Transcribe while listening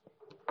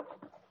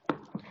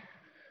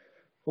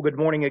Well, good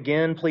morning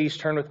again. Please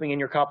turn with me in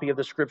your copy of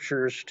the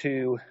Scriptures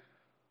to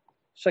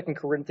 2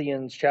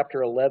 Corinthians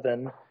chapter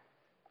 11,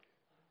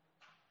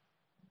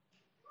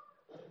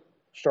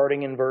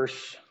 starting in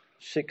verse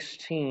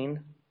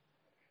 16.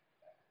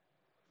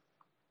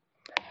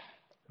 I've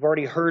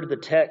already heard the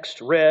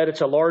text read. It's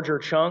a larger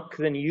chunk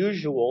than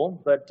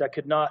usual, but I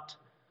could not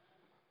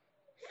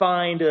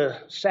find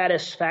a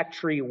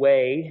satisfactory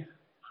way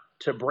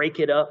to break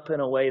it up in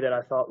a way that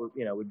I thought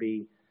would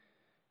be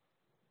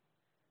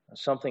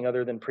something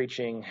other than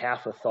preaching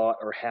half a thought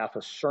or half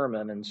a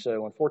sermon. And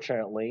so,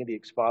 unfortunately, the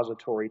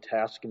expository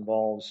task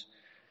involves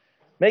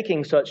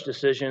making such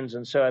decisions,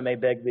 and so I may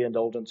beg the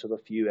indulgence of a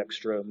few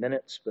extra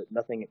minutes, but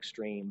nothing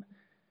extreme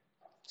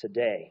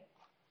today.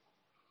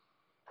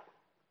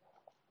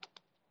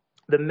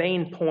 The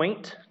main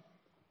point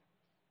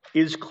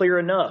is clear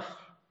enough,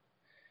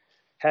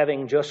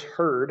 having just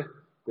heard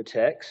the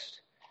text.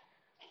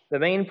 The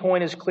main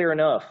point is clear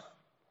enough.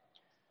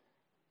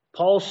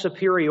 Paul's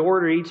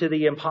superiority to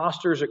the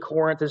impostors at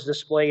Corinth is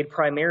displayed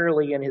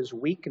primarily in his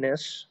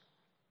weakness,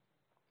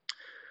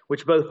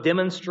 which both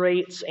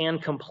demonstrates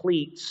and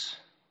completes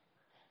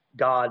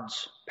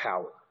God's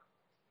power.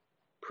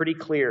 Pretty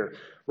clear.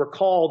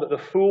 Recall that the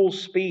fool's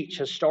speech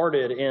has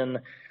started in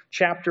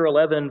chapter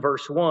 11,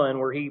 verse 1,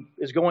 where he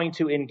is going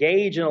to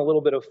engage in a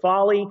little bit of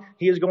folly.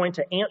 He is going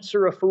to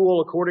answer a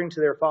fool according to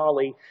their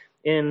folly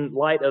in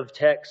light of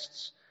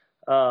texts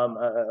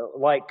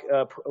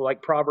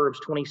like Proverbs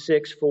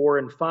 26, 4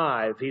 and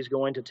 5. He's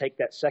going to take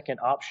that second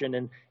option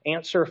and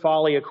answer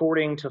folly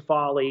according to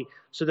folly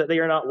so that they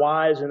are not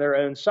wise in their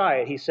own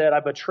sight. He said, I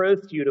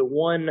betrothed you to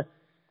one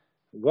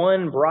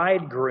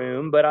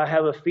bridegroom, but I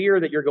have a fear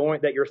that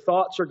your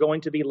thoughts are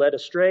going to be led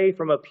astray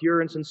from a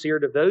pure and sincere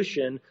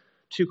devotion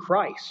to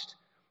Christ.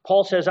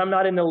 Paul says, I'm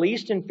not in the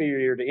least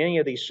inferior to any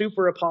of these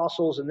super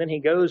apostles, and then he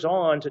goes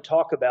on to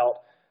talk about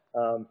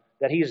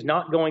that he is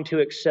not going to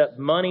accept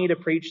money to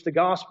preach the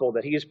gospel,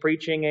 that he is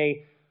preaching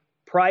a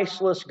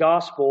priceless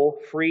gospel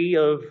free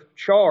of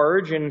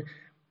charge, and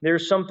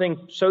there's something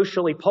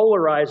socially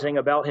polarizing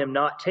about him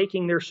not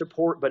taking their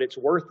support, but it's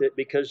worth it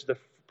because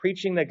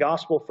preaching the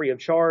gospel free of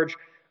charge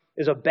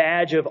is a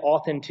badge of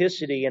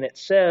authenticity, and it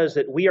says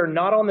that we are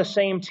not on the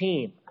same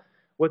team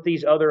with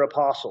these other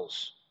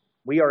apostles.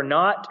 We are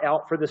not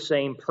out for the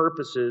same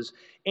purposes,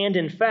 and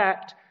in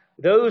fact,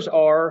 those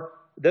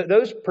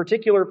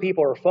particular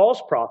people are false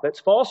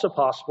prophets, false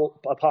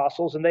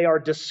apostles, and they are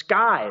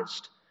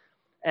disguised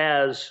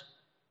as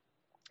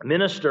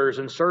ministers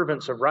and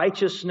servants of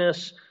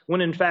righteousness,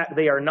 when in fact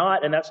they are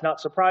not, and that's not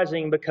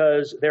surprising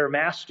because their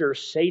master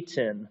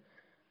Satan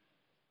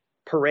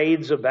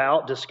parades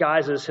about,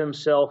 disguises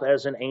himself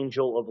as an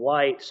angel of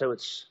light, so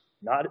it's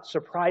not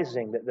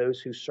surprising that those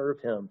who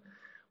serve him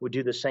would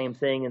do the same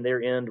thing, and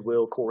their end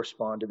will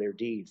correspond to their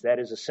deeds. That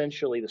is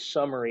essentially the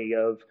summary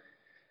of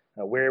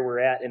where we're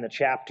at in the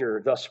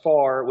chapter thus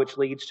far, which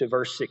leads to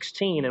verse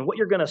 16. And what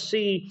you're going to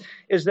see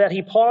is that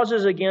he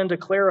pauses again to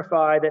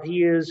clarify that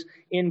he is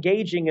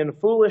engaging in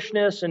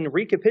foolishness and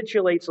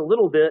recapitulates a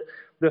little bit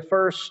the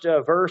first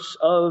verse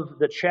of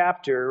the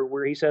chapter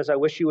where he says, I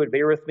wish you would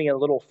bear with me in a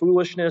little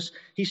foolishness.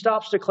 He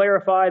stops to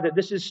clarify that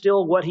this is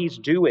still what he's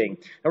doing.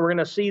 And we're going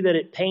to see that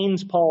it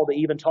pains Paul to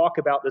even talk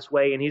about this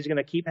way, and he's going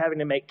to keep having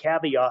to make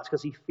caveats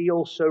because he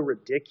feels so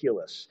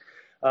ridiculous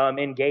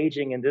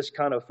engaging in this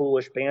kind of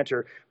foolish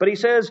banter. But he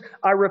says,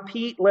 I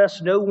repeat,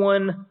 lest no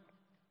one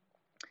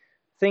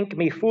think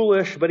me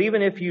foolish, but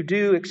even if you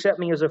do, accept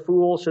me as a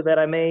fool so that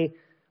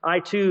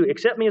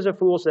accept me as a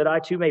fool so that I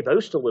too may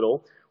boast a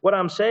little. What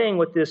I'm saying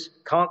with this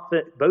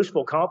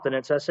boastful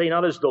confidence, I say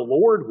not as the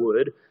Lord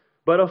would,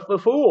 but of the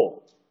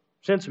fool.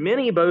 Since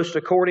many boast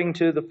according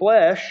to the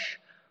flesh,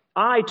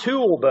 I too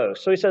will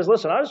boast. So he says,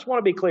 listen, I just want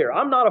to be clear.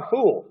 I'm not a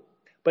fool.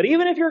 But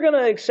even if you're going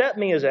to accept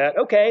me as that,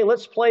 okay,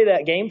 let's play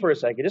that game for a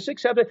second. Just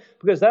accept it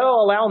because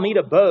that'll allow me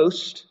to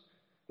boast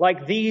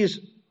like these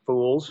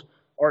fools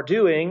are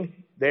doing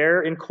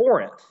there in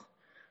Corinth.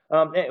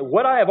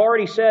 What I have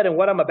already said and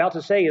what I'm about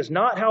to say is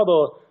not how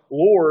the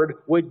Lord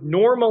would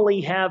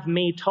normally have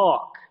me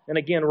talk. And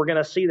again, we're going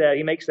to see that.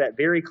 He makes that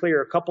very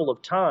clear a couple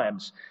of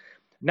times.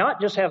 Not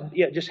just have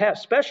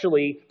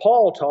especially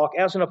Paul talk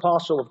as an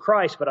apostle of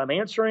Christ, but I'm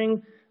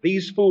answering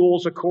these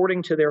fools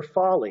according to their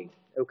folly.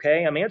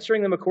 Okay, I'm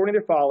answering them according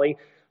to their folly.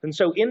 And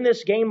so in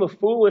this game of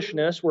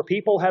foolishness where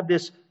people have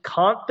this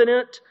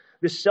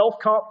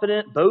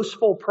self-confident,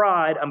 boastful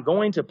pride, I'm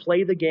going to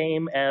play the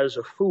game as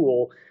a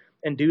fool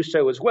and do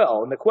so as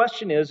well. And the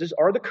question is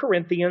are the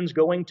Corinthians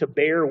going to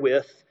bear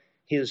with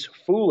his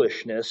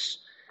foolishness?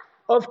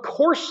 Of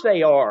course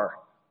they are.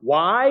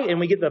 Why? And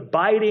we get the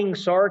biting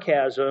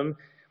sarcasm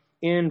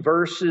in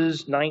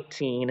verses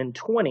 19 and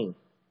 20.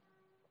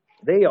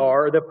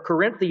 The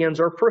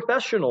Corinthians are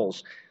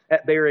professionals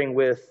at bearing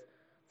with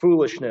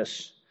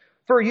foolishness.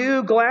 For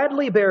you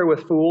gladly bear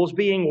with fools,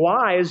 being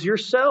wise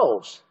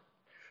yourselves.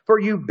 For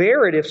you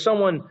bear it if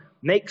someone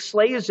makes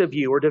slaves of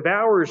you, or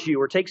devours you,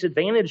 or takes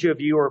advantage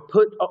of you, or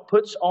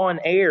puts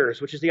on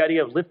airs, which is the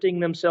idea of lifting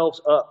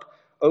themselves up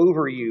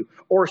over you,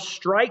 or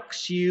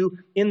strikes you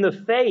in the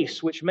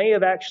face, which may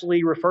have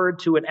actually referred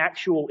to an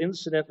actual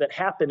incident that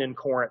happened in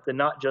Corinth and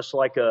not just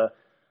like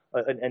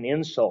an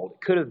insult.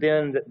 It could have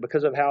been that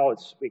because of how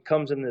it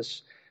comes in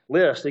this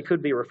list, it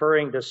could be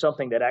referring to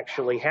something that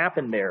actually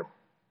happened there.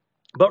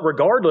 But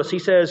regardless, he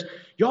says,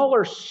 y'all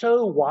are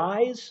so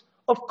wise.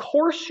 Of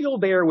course you'll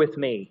bear with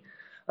me.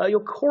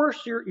 Of course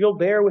you'll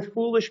bear with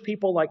foolish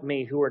people like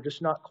me who are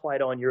just not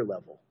quite on your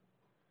level.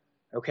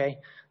 Okay?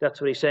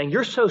 That's what he's saying.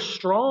 You're so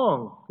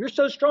strong. You're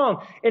so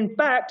strong. In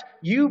fact,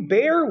 you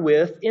bear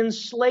with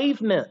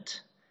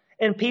enslavement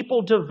and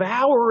people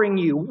devouring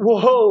you.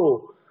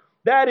 Whoa!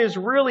 That is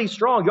really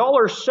strong. Y'all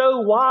are so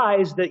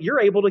wise that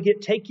you're able to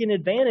get taken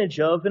advantage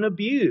of and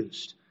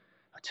abused.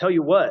 I tell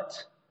you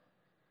what,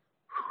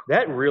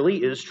 that really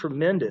is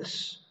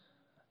tremendous.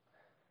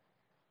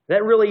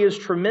 That really is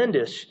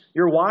tremendous.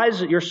 You're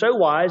wise. You're so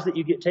wise that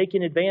you get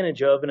taken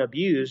advantage of and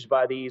abused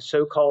by these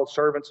so-called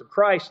servants of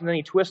Christ. And then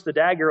he twists the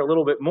dagger a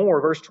little bit more.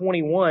 Verse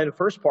 21,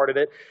 first part of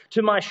it.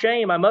 To my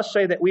shame, I must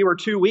say that we were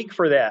too weak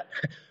for that.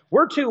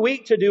 We're too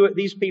weak to do what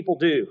these people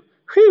do.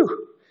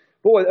 Whew.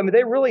 Boy, I mean,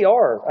 they really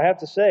are, I have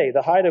to say,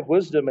 the height of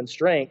wisdom and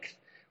strength.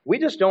 We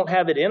just don't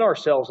have it in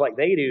ourselves like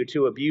they do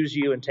to abuse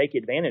you and take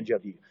advantage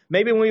of you.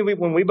 Maybe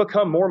when we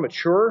become more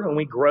mature and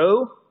we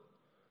grow,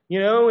 in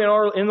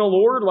the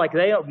Lord, like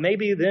they,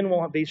 maybe then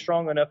we'll be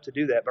strong enough to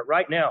do that. But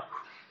right now,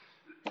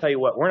 I'll tell you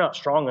what, we're not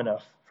strong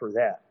enough for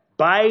that.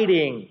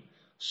 Biting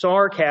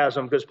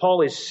sarcasm, because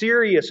Paul is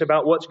serious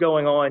about what's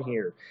going on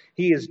here.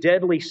 He is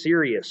deadly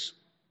serious.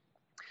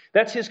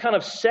 That's his kind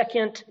of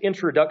second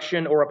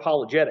introduction or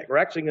apologetic. We're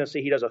actually going to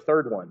see he does a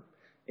third one.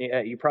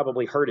 You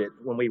probably heard it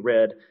when we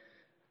read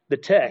the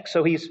text.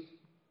 So he's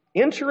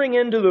entering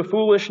into the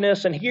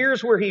foolishness, and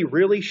here's where he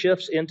really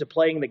shifts into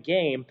playing the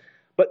game.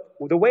 But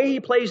the way he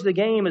plays the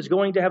game is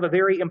going to have a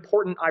very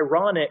important,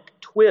 ironic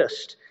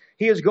twist.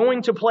 He is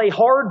going to play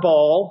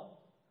hardball,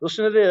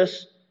 listen to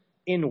this,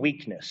 in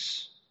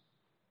weakness.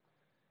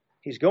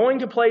 He's going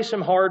to play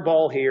some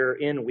hardball here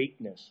in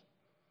weakness.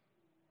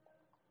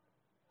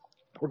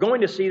 We're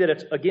going to see that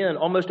it's, again,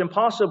 almost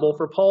impossible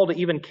for Paul to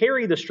even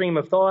carry the stream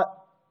of thought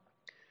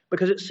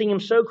because it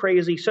seems so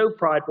crazy, so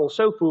prideful,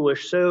 so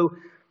foolish, so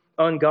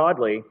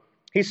ungodly.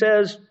 He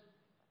says,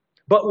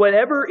 but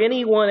whatever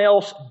anyone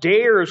else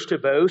dares to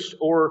boast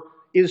or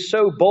is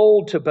so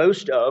bold to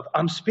boast of,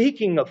 I'm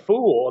speaking a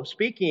fool. I'm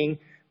speaking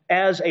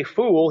as a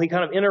fool. He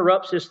kind of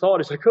interrupts his thought.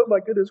 He's like, oh my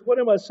goodness, what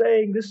am I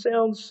saying? This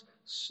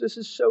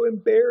is so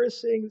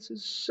embarrassing. This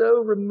is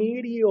so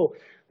remedial.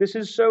 This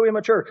is so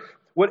immature.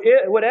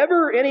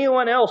 Whatever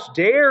anyone else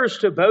dares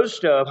to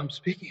boast of, I'm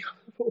speaking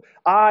of,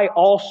 I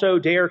also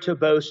dare to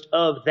boast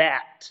of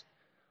that.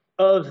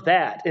 Of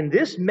that. And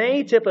this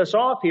may tip us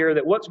off here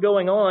that what's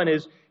going on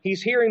is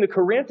he's hearing the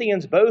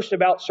Corinthians boast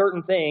about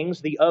certain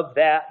things,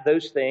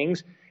 those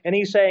things, and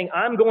he's saying,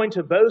 I'm going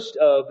to boast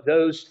of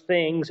those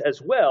things as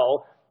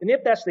well. And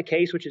if that's the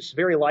case, which it's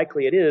very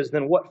likely it is,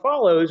 then what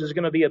follows is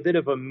going to be a bit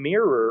of a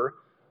mirror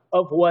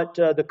of what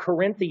the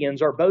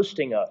Corinthians are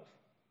boasting of.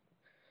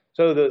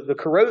 So the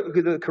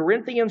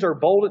Corinthians are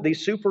bold,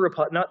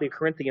 not the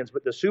Corinthians,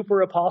 but the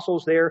super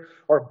apostles there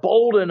are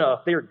bold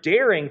enough. They're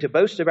daring to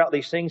boast about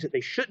these things that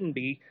they shouldn't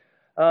be.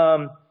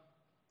 And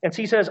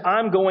so he says,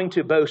 I'm going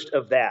to boast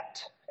of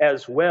that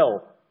as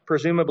well,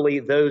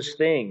 presumably those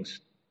things.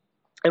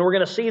 And we're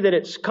going to see that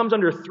it comes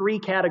under three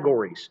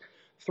categories.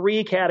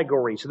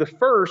 The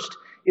first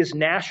is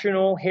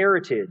national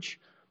heritage.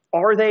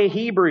 Are they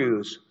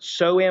Hebrews?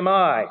 So am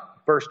I.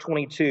 Verse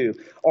 22.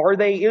 Are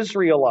they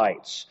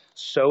Israelites?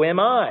 So am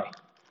I.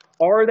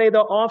 Are they the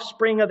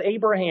offspring of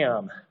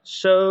Abraham?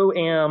 So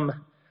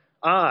am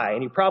I.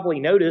 And you probably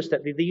noticed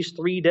that these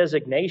three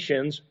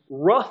designations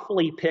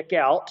roughly pick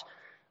out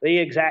the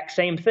exact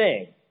same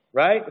thing,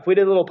 right? If we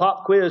did a little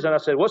pop quiz and I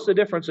said, what's the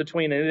difference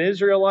between an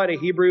Israelite, a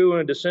Hebrew,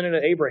 and a descendant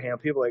of Abraham?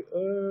 People are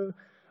like,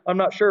 I'm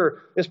not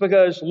sure. It's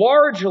because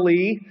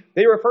largely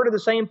they refer to the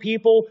same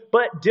people,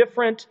 but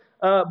different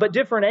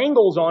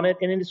angles on it,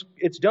 and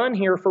it's done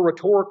here for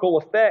rhetorical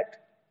effect.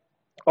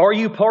 Are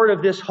you part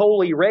of this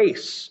holy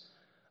race,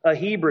 a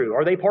Hebrew?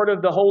 Are they part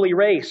of the holy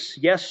race?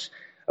 Yes.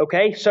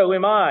 Okay, so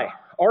am I.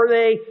 Are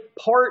they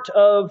part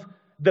of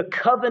the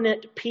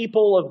covenant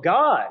people of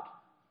God?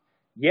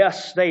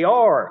 Yes, they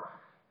are.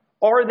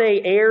 Are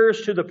they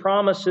heirs to the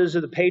promises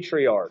of the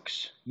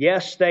patriarchs?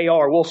 Yes, they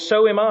are. Well,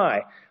 so am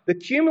I. The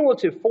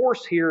cumulative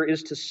force here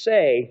is to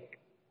say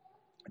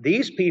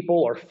these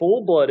people are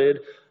full-blooded,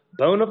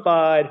 bona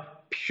fide,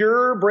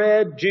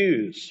 purebred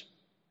Jews.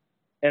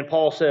 And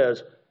Paul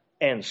says,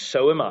 and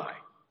so am I.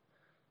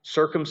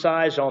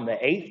 Circumcised on the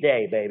 8th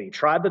day, baby.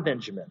 Tribe of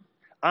Benjamin.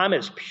 I'm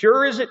as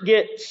pure as it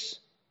gets.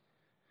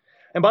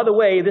 And by the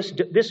way,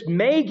 this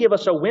may give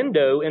us a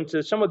window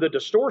into some of the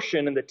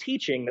distortion and the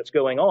teaching that's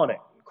going on in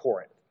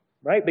Corinth,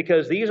 right?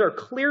 Because these are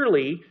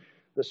clearly,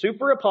 the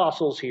super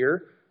apostles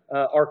here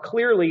are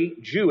clearly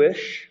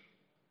Jewish.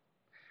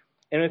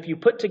 And if you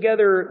put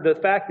together the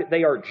fact that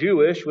they are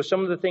Jewish with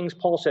some of the things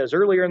Paul says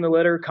earlier in the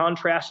letter,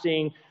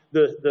 contrasting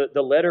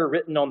the letter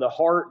written on the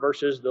heart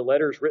versus the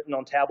letters written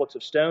on tablets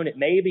of stone. It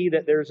may be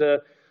that there's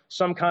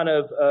some kind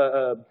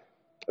of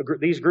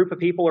these group of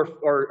people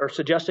are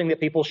suggesting that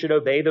people should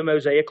obey the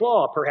Mosaic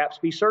law, perhaps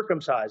be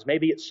circumcised.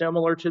 Maybe it's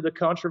similar to the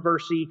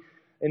controversy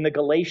in the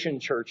Galatian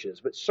churches,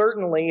 but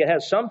certainly it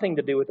has something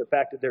to do with the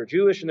fact that they're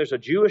Jewish, and there's a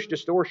Jewish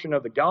distortion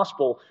of the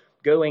gospel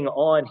going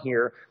on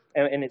here,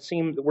 and it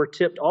seems that we're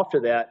tipped off to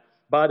that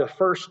by the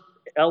first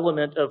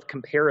element of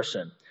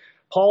comparison.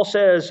 Paul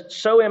says,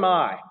 so am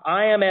I.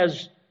 I am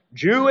as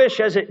Jewish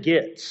as it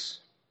gets.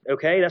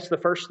 Okay, that's the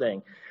first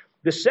thing.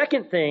 The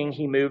second thing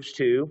he moves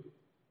to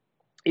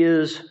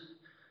is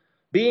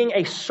being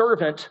a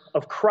servant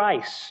of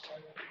Christ.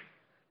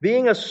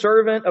 Being a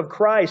servant of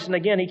Christ. And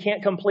again, he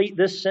can't complete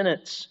this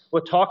sentence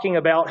with talking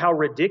about how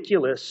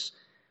ridiculous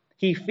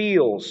he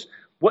feels.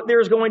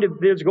 There's going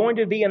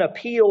to be an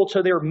appeal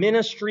to their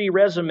ministry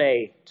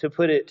resume, to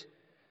put it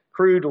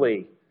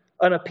crudely.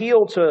 An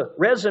appeal to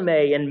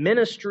resume and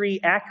ministry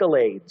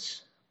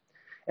accolades.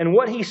 And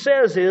what he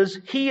says is,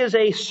 he is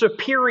a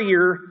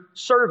superior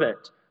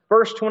servant.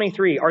 Verse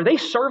 23, are they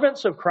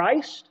servants of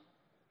Christ?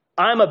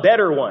 I'm a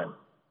better one.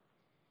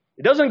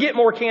 It doesn't get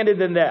more candid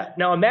than that.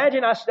 Now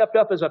imagine I stepped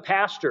up as a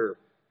pastor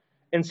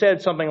and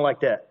said something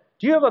like that.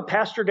 Do you have a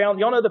pastor y'all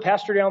know the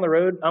pastor down the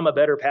road? I'm a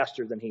better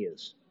pastor than he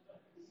is.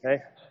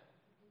 Okay?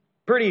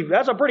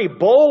 That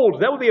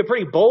would be a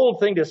pretty bold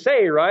thing to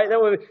say, right?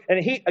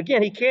 He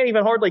can't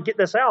even hardly get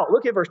this out.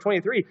 Look at verse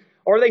 23.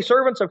 Are they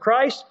servants of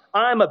Christ?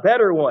 I'm a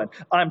better one.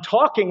 I'm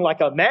talking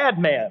like a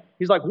madman.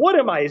 He's like, what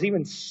am I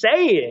even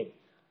saying?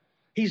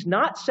 He's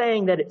not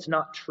saying that it's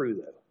not true,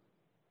 though.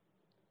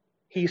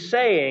 He's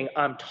saying,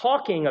 I'm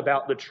talking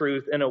about the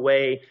truth in a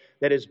way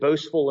that is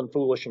boastful and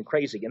foolish and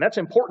crazy. And that's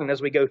important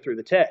as we go through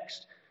the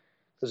text.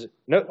 Because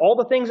all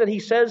the things that he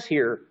says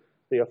here,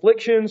 the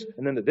afflictions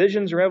and then the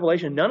visions and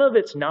revelation, none of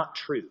it's not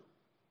true.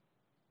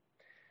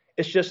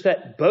 It's just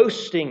that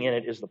boasting in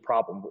it is the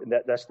problem.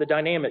 That's the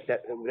dynamic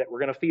that we're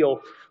going to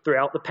feel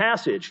throughout the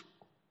passage.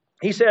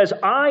 He says,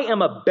 I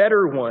am a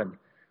better one.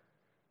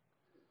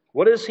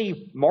 What does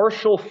he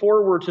marshal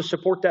forward to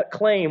support that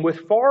claim?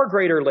 With far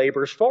greater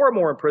labors, far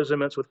more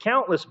imprisonments, with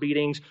countless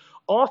beatings,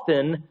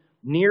 often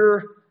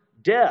near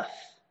death.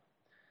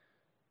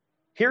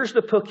 Here's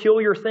the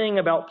peculiar thing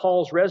about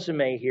Paul's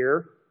resume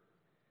here.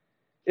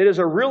 It is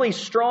a really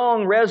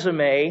strong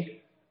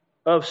resume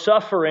of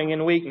suffering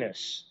and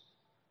weakness.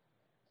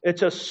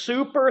 It's a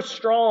super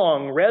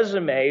strong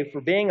resume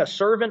for being a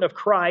servant of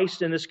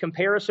Christ in this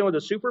comparison with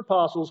the super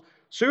apostles.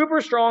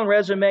 Super strong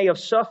resume of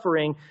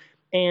suffering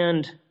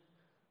and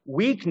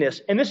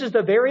weakness. And this is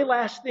the very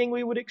last thing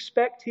we would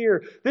expect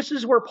here. This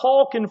is where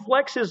Paul can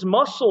flex his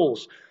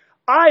muscles.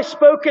 I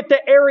spoke at the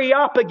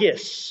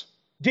Areopagus.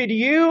 Did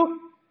you?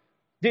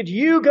 Did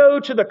you go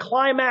to the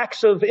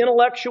climax of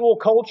intellectual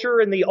culture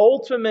and the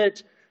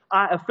ultimate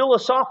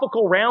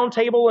philosophical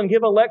roundtable and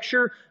give a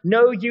lecture?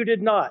 No, you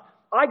did not.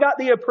 I got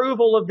the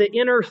approval of the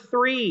inner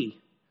three.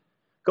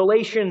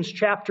 Galatians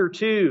chapter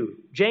 2.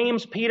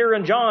 James, Peter,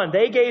 and John,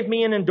 they gave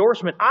me an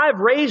endorsement. I've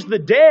raised the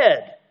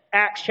dead.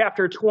 Acts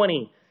chapter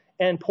 20.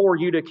 And poor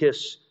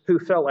Eutychus who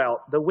fell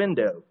out the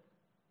window.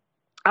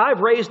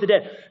 I've raised the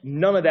dead.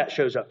 None of that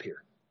shows up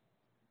here.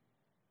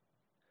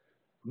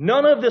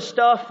 None of the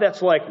stuff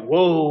that's like,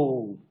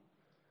 whoa,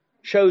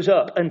 shows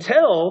up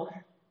until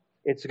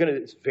it's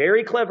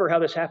very clever how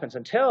this happens,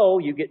 until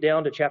you get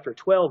down to chapter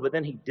 12, but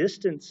then he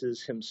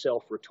distances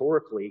himself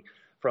rhetorically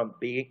from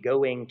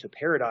going to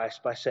paradise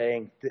by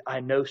saying, I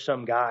know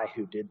some guy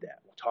who did that.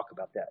 We'll talk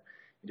about that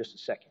in just a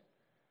second.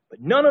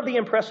 But none of the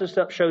impressive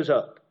stuff shows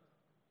up.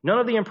 None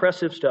of the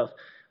impressive stuff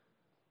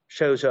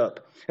shows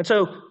up. And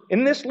so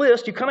in this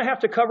list, you kind of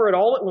have to cover it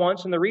all at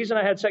once. And the reason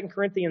I had 2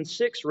 Corinthians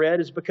 6 read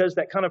is because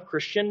that kind of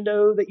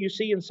crescendo that you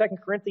see in 2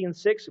 Corinthians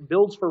 6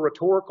 builds for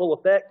rhetorical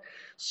effect,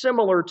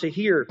 similar to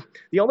here.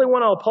 The only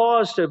one I'll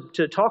pause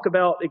to talk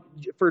about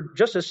for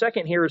just a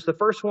second here is the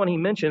first one he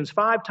mentions.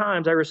 5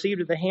 times I received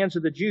at the hands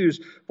of the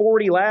Jews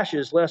 40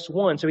 lashes less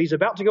one. So he's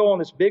about to go on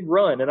this big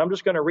run, and I'm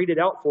just going to read it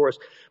out for us.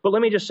 But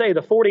let me just say,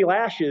 the 40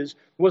 lashes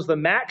was the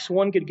max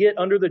one could get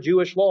under the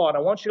Jewish law. And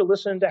I want you to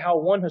listen to how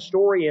one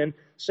historian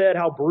said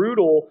how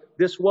brutal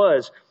this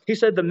was. He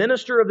said, the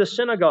minister of the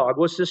synagogue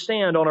was to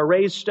stand on a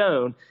raised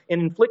stone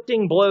and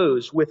inflicting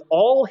blows with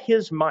all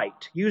his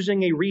might,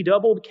 using a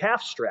redoubled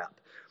calf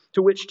strap,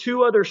 to which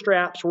 2 other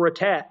straps were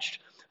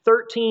attached.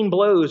 13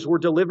 blows were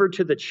delivered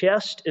to the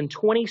chest and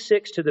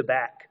 26 to the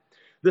back.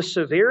 The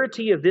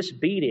severity of this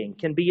beating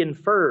can be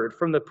inferred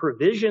from the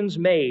provisions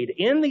made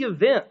in the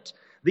event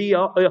the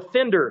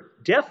offender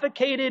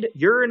defecated,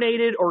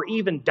 urinated, or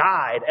even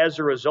died as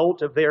a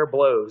result of their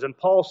blows. And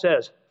Paul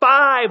says,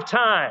 5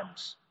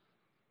 times.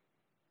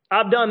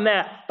 I've done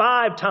that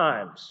 5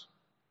 times.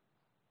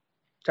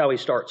 That's how he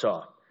starts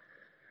off.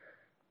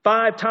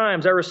 5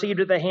 times I received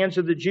at the hands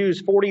of the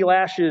Jews 40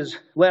 lashes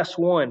less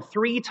one.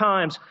 3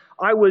 times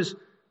I was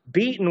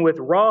beaten with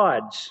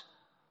rods.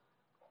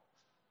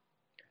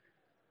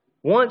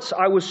 Once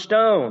I was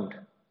stoned.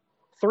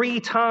 3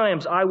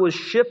 times I was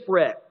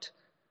shipwrecked.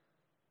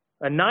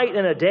 A night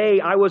and a day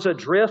I was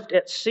adrift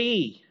at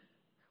sea,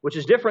 which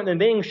is different than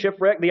being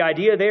shipwrecked. The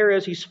idea there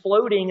is he's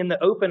floating in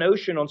the open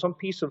ocean on some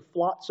piece of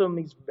flotsam.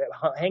 He's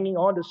hanging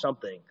on to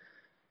something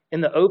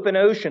in the open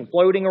ocean,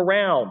 floating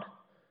around,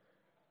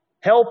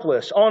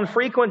 helpless, on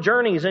frequent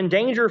journeys, in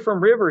danger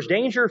from rivers,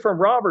 danger from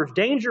robbers,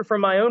 danger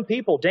from my own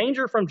people,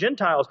 danger from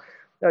Gentiles,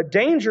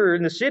 danger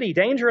in the city,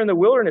 danger in the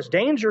wilderness,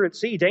 danger at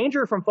sea,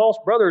 danger from false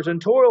brothers,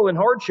 and toil and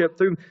hardship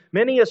through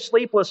many a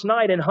sleepless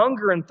night, and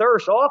hunger and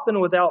thirst, often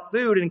without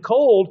food, and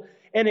cold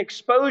and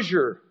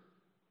exposure.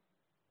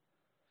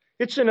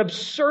 It's an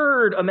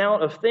absurd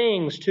amount of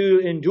things to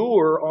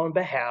endure on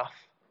behalf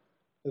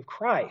of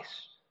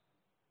Christ.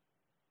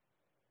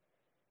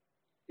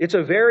 It's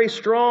a very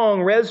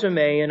strong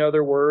resume, in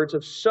other words,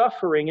 of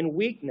suffering and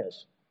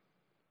weakness.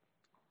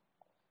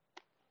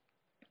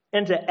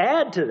 And to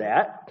add to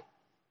that,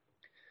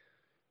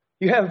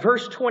 you have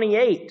verse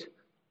 28.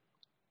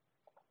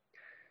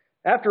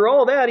 After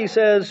all that, he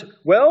says,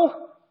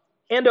 well,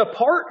 and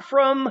apart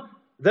from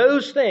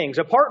those things,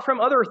 apart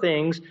from other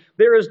things,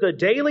 there is the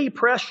daily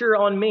pressure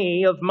on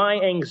me of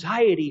my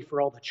anxiety for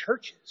all the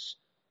churches.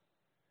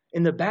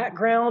 In the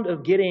background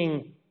of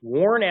getting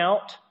worn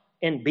out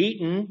and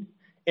beaten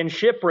and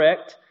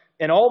shipwrecked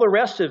and all the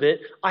rest of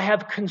it, I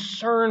have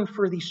concern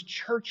for these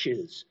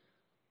churches.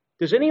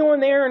 Does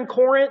anyone there in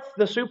Corinth,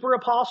 the super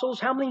apostles,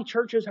 how many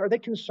churches, are they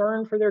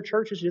concerned for their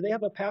churches? Do they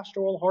have a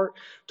pastoral heart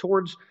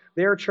towards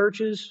their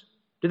churches?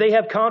 Do they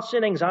have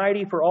constant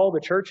anxiety for all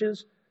the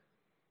churches?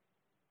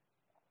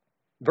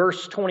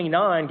 Verse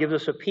 29 gives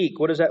us a peek.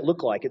 What does that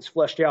look like? It's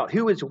fleshed out.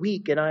 Who is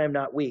weak and I am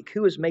not weak?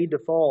 Who is made to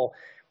fall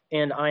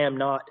and I am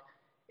not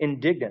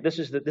indignant? This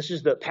is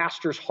the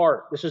pastor's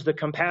heart. This is the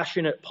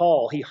compassionate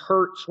Paul. He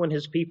hurts when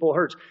his people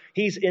hurts.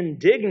 He's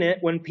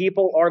indignant when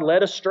people are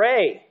led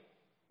astray,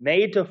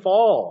 made to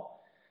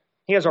fall.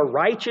 He has a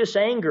righteous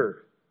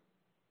anger.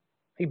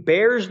 He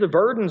bears the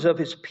burdens of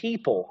his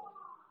people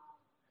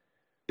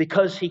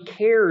because he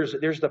cares.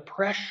 There's the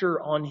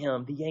pressure on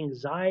him, the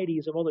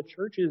anxieties of all the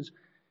churches.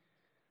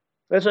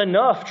 That's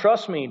enough,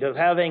 trust me, to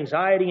have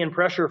anxiety and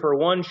pressure for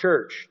one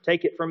church.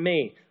 Take it from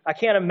me. I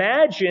can't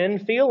imagine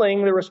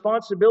feeling the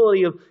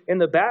responsibility of, in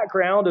the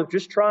background, of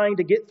just trying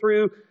to get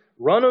through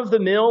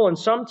run-of-the-mill and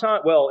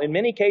sometimes, well, in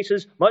many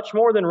cases, much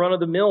more than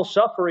run-of-the-mill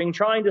suffering,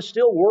 trying to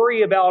still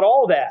worry about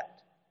all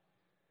that.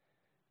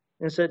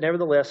 And said,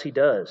 nevertheless, he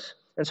does.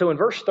 And so in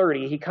verse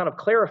 30, he kind of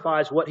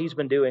clarifies what he's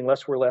been doing,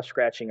 lest we're left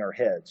scratching our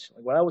heads.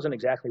 Well, that wasn't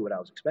exactly what I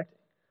was expecting.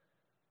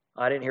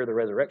 I didn't hear the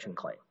resurrection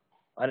claim.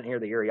 I didn't hear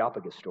the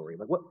Areopagus story.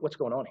 Like, what's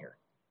going on here?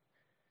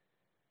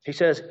 He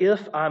says,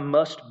 if I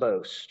must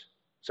boast.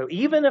 So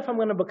even if I'm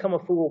going to become a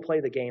fool,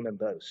 play the game and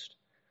boast,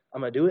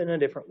 I'm going to do it in a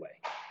different way.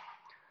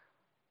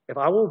 If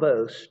I will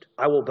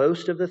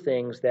boast of the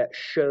things that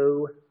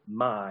show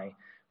my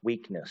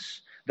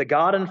weakness. The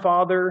God and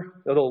Father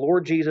of the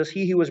Lord Jesus,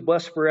 he who is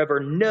blessed forever,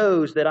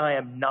 knows that I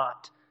am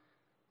not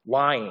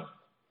lying.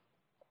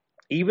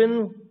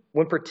 Even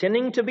when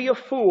pretending to be a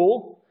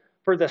fool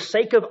for the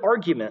sake of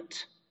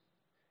argument,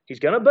 he's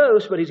going to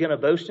boast, but he's going to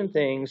boast in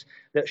things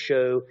that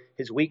show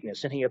his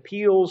weakness. And he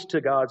appeals to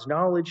God's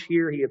knowledge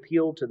here. He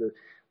appealed to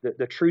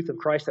the truth of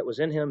Christ that was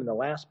in him in the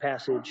last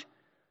passage.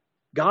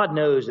 God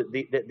knows that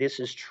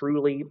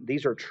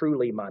these are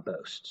truly my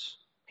boasts.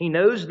 He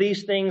knows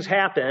these things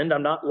happened.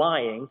 I'm not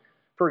lying.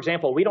 For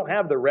example, we don't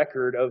have the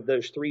record of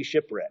those 3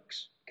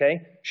 shipwrecks.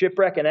 Okay,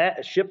 shipwreck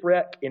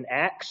in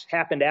Acts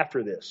happened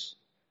after this,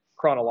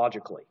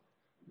 chronologically.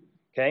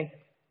 Okay.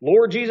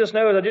 Lord Jesus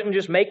knows I didn't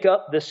just make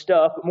up this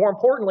stuff, but more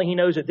importantly, he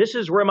knows that this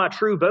is where my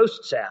true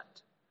boast's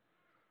at.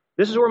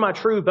 This is where my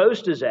true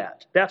boast is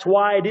at. That's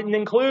why I didn't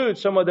include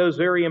some of those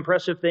very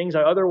impressive things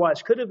I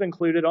otherwise could have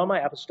included on my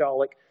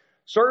apostolic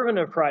servant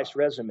of Christ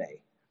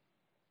resume.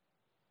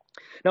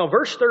 Now,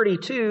 verse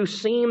 32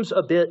 seems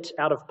a bit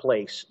out of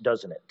place,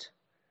 doesn't it?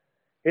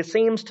 It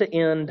seems to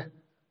end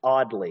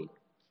oddly.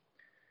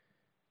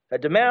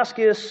 At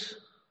Damascus,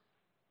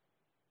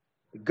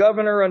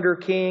 governor under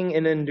king,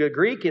 and in the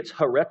Greek it's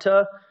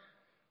Hareta.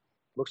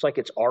 Looks like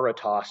it's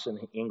Aretas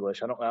in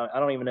English. I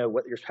don't even know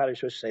how you're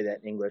supposed to say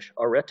that in English.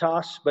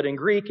 Aretas, but in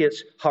Greek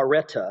it's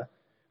Hareta,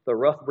 the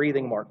rough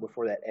breathing mark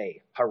before that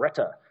A.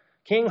 Hareta.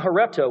 King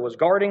Hareta was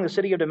guarding the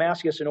city of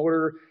Damascus in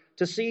order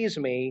to seize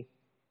me,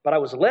 but I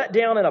was let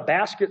down in a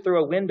basket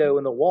through a window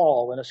in the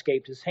wall and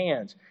escaped his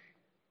hands.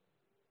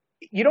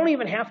 You don't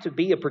even have to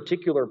be a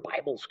particular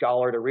Bible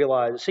scholar to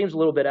realize it seems a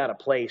little bit out of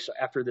place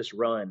after this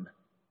run.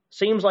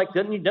 Seems like,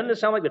 doesn't it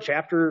sound like the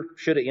chapter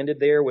should have ended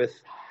there with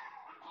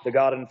the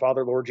God and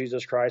Father, Lord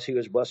Jesus Christ, who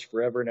is blessed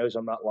forever, knows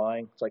I'm not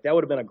lying? It's like, that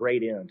would have been a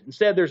great end.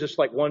 Instead, there's just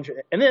like one,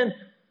 and then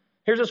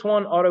here's this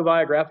one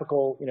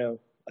autobiographical,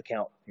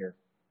 account here.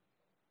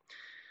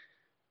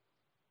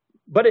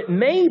 But it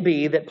may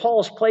be that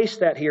Paul's placed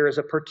that here as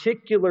a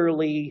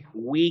particularly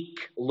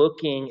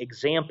weak-looking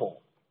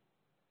example.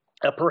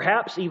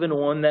 Perhaps even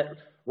one that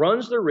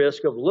runs the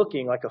risk of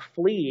looking like a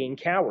fleeing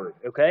coward,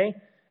 okay?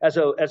 As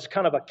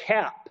kind of a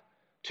cap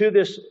to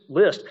this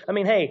list. I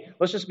mean, hey,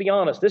 let's just be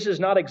honest. This is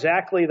not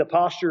exactly the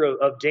posture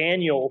of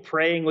Daniel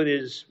praying with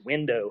his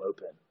window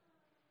open.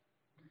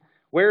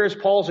 Where is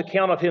Paul's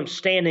account of him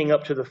standing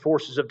up to the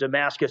forces of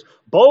Damascus,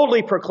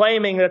 boldly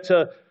proclaiming that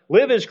to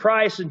live is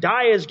Christ and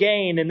die is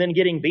gain, and then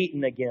getting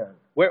beaten again?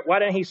 Why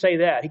didn't he say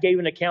that? He gave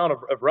an account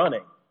of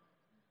running.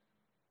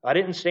 I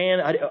didn't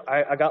stand.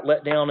 I got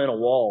let down in a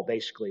wall,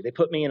 basically. They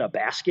put me in a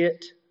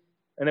basket,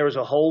 and there was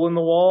a hole in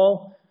the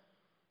wall,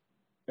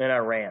 and I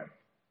ran.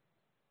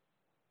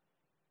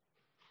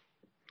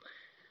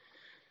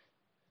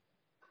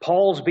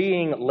 Paul's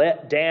being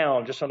let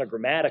down just on a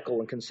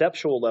grammatical and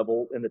conceptual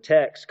level in the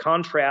text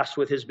contrasts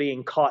with his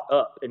being caught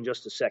up in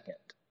just a second.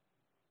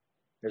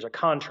 There's a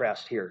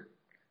contrast here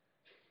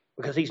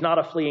because he's not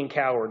a fleeing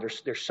coward.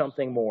 There's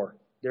something more.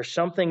 There's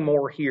something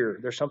more here.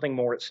 There's something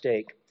more at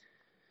stake.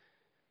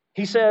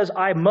 He says,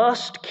 I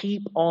must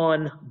keep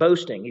on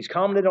boasting. He's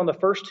commented on the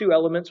first two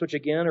elements, which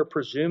again are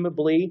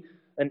presumably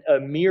a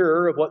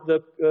mirror of what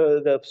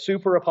the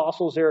super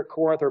apostles there at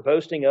Corinth are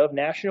boasting of: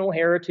 national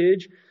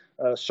heritage,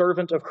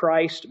 servant of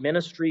Christ,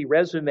 ministry,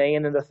 resume.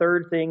 And then the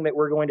third thing that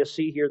we're going to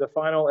see here, the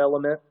final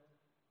element,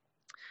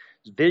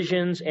 is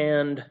visions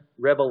and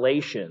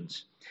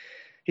revelations.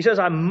 He says,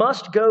 I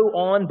must go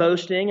on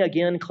boasting,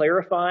 again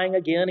clarifying,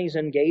 again he's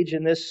engaged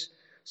in this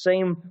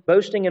same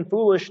boasting and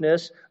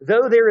foolishness,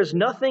 though there is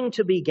nothing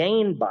to be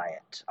gained by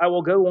it. I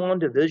will go on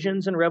to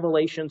visions and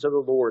revelations of the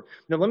Lord.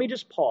 Now let me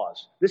just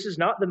pause. This is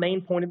not the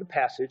main point of the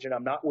passage, and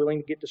I'm not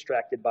willing to get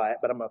distracted by it,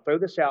 but I'm going to throw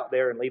this out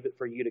there and leave it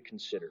for you to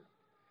consider.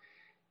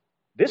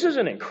 This is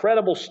an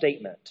incredible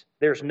statement.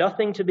 There's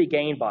nothing to be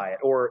gained by it,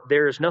 or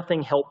there's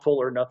nothing helpful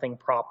or nothing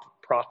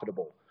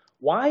profitable.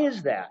 Why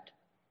is that?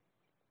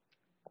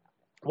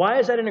 Why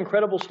is that an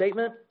incredible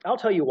statement? I'll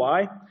tell you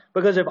why.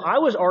 Because if I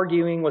was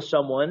arguing with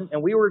someone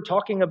and we were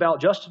talking about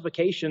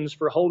justifications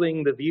for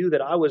holding the view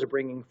that I was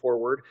bringing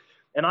forward,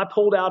 and I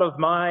pulled out of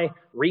my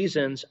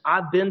reasons,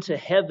 I've been to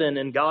heaven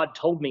and God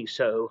told me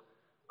so,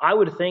 I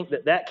would think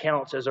that that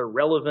counts as a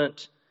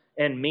relevant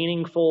and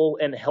meaningful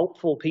and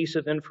helpful piece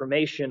of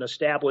information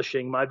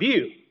establishing my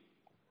view.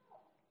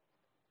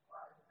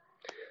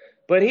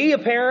 But he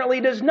apparently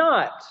does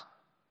not.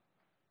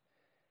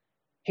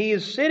 He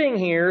is sitting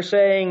here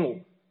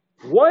saying,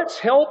 what's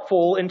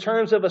helpful in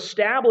terms of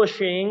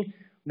establishing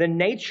the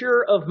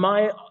nature of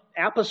my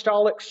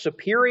apostolic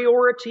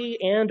superiority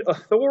and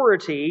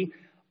authority?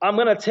 I'm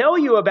going to tell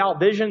you about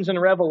visions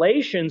and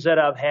revelations that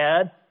I've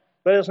had,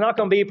 but it's not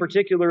going to be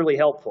particularly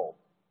helpful.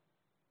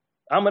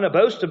 I'm going to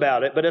boast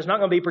about it, but it's not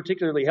going to be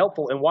particularly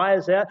helpful. And why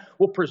is that?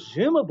 Well,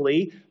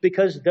 presumably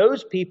because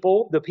those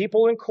people, the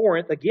people in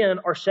Corinth, again,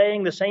 are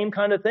saying the same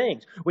kind of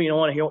things. Well, you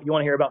want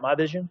to hear about my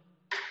vision?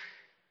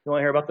 You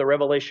want to hear about the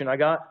revelation I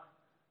got?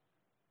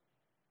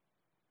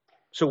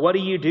 So what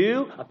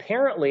do?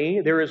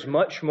 Apparently, there is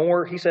much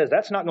more. He says,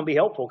 that's not going to be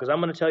helpful because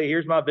I'm going to tell you,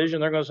 here's my vision.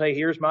 They're going to say,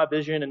 here's my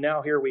vision, and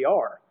now here we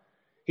are.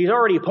 He's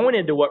already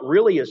pointed to what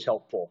really is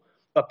helpful.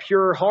 A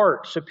pure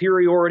heart,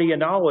 superiority in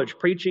knowledge,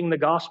 preaching the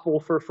gospel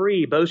for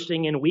free,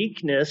 boasting in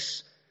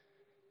weakness.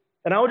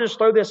 And I would just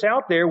throw this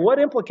out there. What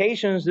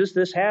implications does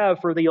this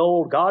have for the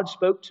old God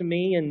spoke to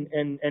me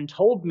and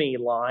told me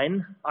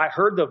line? I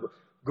heard the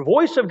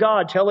voice of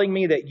God telling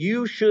me that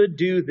you should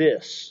do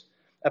this.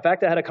 In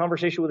fact, I had a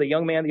conversation with a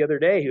young man the other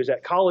day who's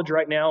at college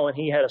right now, and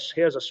he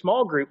has a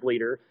small group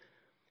leader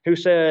who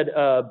said,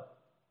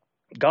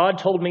 God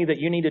told me that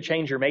you need to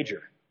change your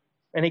major.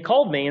 And he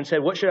called me and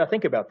said, what should I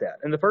think about that?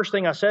 And the first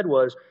thing I said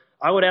was,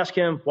 I would ask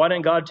him, why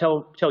didn't God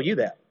tell you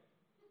that?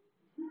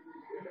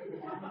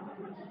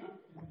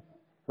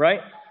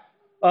 Right?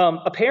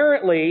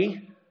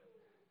 Apparently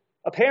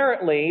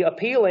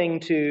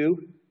appealing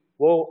to,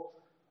 well,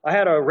 I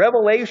had a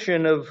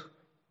revelation of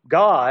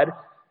God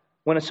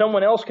when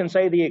someone else can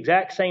say the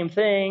exact same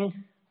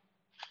thing,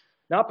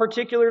 not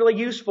particularly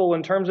useful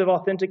in terms of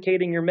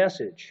authenticating your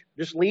message.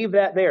 Just leave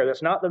that there.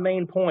 That's not the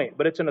main point.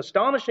 But it's an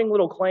astonishing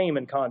little claim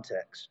in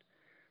context.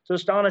 It's an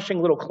astonishing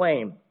little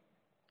claim.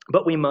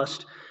 But we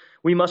must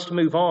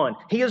move on.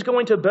 He is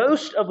going to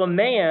boast of a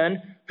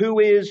man who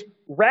is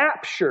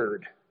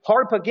raptured,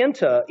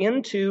 harpagenta,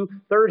 into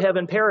third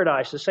heaven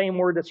paradise, the same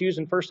word that's used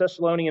in 1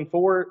 Thessalonians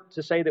 4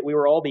 to say that we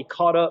will all be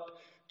caught up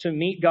to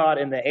meet God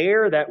in the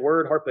air. That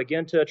word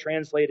harpagenta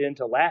translated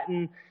into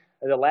Latin.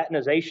 The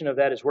Latinization of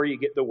that is where you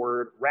get the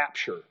word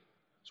rapture.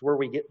 It's where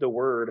we get the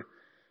word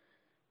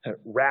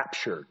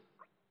rapture.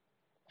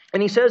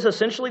 And he says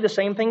essentially the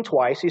same thing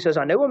twice. He says,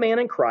 I know a man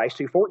in Christ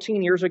who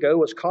 14 years ago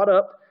was caught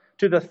up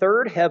to the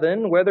third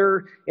heaven,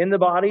 whether in the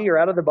body or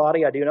out of the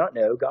body, I do not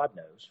know. God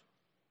knows.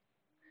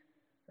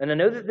 And I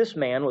know that this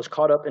man was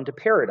caught up into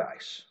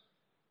paradise,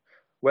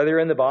 whether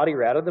in the body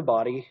or out of the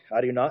body,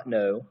 I do not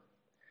know.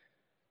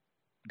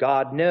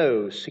 God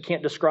knows. He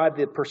can't describe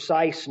the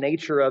precise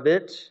nature of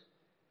it,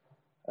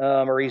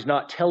 or he's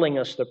not telling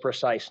us the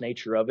precise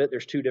nature of it.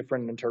 There's two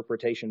different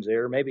interpretations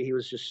there. Maybe he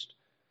was just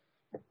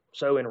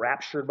so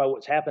enraptured by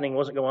what's happening,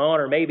 wasn't going on,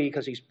 or maybe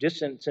because he's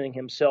distancing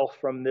himself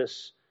from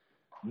this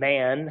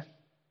man,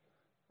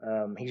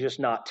 he's just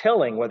not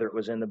telling whether it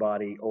was in the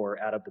body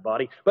or out of the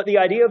body. But the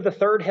idea of the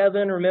third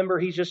heaven, remember,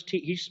 he's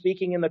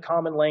speaking in the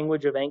common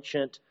language of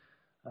ancient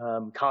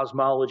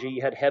cosmology.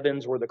 You had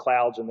heavens where the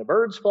clouds and the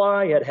birds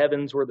fly. You had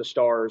heavens where the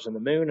stars and the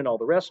moon and all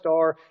the rest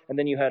are. And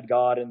then you had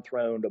God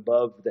enthroned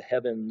above the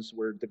heavens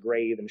where the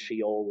grave and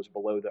Sheol was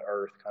below the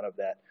earth, kind of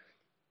that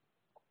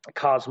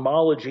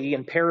cosmology.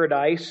 And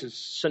paradise is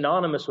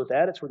synonymous with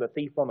that. It's where the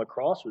thief on the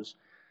cross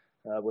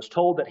was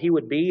told that he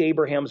would be.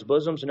 Abraham's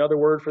bosom's another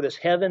word for this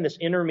heaven, this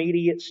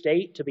intermediate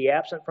state. To be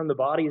absent from the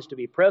body is to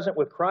be present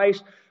with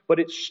Christ, but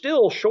it's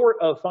still short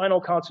of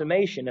final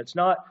consummation. It's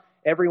not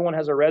everyone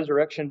has a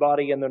resurrection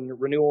body and the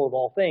renewal of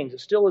all things.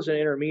 It still is an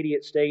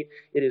intermediate state.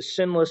 It is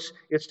sinless.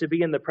 It's to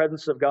be in the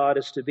presence of God.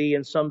 It's to be,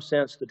 in some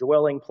sense, the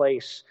dwelling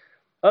place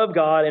of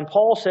God. And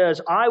Paul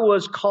says, I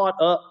was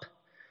caught up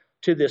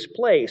to this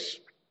place.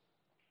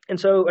 And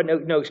so,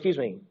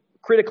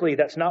 critically,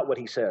 that's not what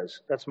he says.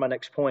 That's my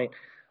next point.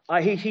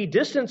 He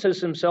distances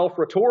himself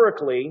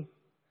rhetorically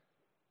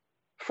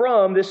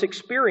from this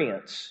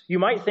experience. You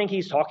might think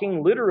he's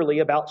talking literally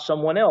about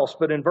someone else,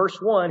 but in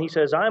verse 1, he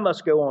says, I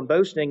must go on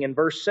boasting. In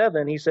verse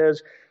 7, he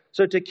says,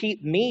 so to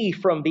keep me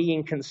from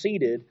being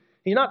conceited.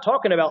 He's not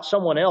talking about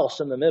someone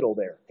else in the middle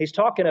there. He's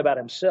talking about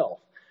himself.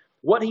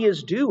 What he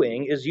is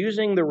doing is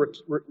using the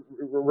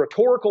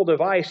rhetorical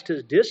device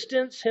to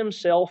distance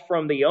himself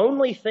from the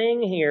only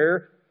thing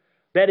here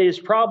that is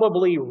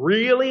probably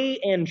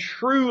really and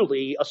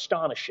truly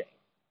astonishing.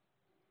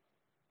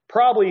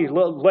 Probably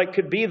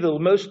could be the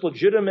most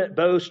legitimate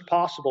boast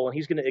possible, and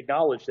he's going to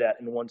acknowledge that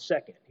in 1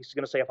 second. He's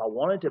going to say, if I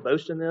wanted to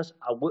boast in this,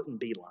 I wouldn't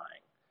be lying.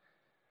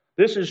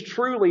 This is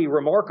truly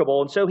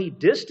remarkable, and so he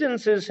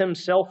distances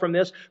himself from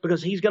this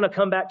because he's going to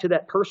come back to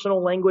that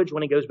personal language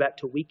when he goes back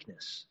to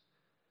weakness.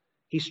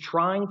 He's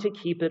trying to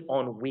keep it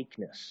on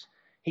weakness.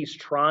 He's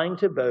trying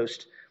to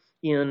boast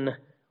in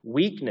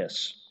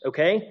weakness,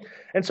 okay?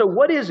 And so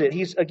what is it?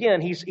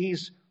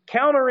 He's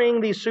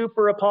countering these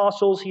super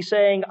apostles. He's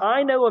saying,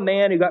 I know a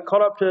man who got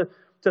caught up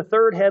to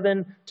third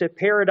heaven, to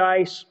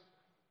paradise.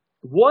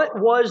 What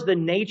was the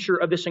nature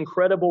of this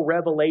incredible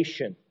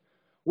revelation?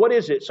 What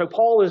is it? So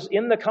Paul is,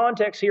 in the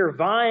context here,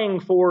 vying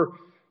for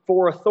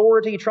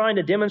authority, trying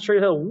to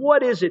demonstrate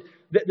what is it,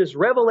 that this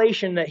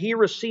revelation that he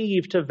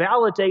received to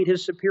validate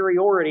his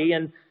superiority.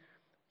 And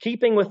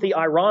keeping with the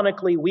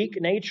ironically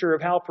weak nature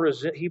of how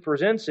he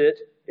presents it,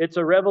 it's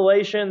a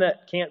revelation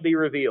that can't be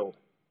revealed.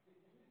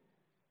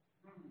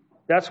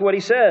 That's what he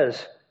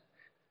says.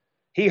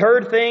 He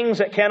heard things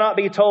that cannot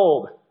be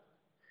told,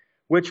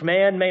 which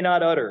man may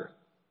not utter.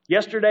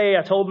 Yesterday,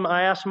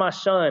 I asked my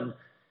son,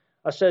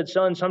 I said,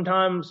 son,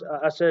 sometimes,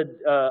 I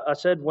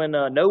said, when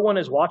no one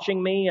is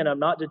watching me and I'm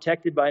not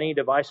detected by any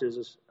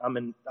devices,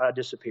 I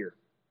disappear.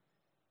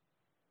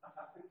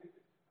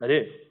 I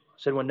do. I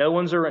said, when no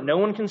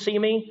one can see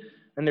me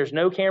and there's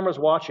no cameras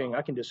watching,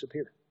 I can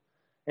disappear.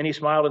 And he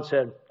smiled and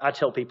said, I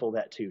tell people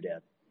that too,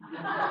 Dad.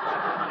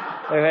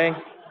 Okay?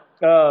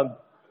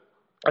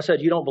 I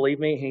said, you don't believe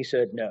me? And he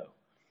said, no.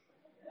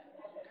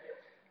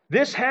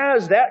 This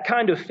has that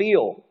kind of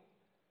feel.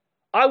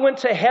 I went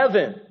to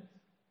heaven.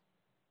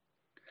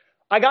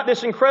 I got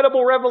this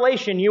incredible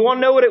revelation. You want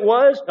to know what it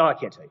was? No, I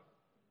can't tell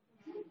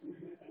you.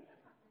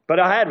 But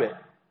I had it.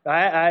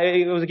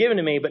 It was given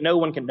to me, but no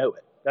one can know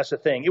it. That's the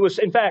thing. It was,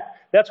 in fact,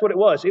 that's what it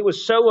was. It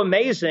was so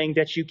amazing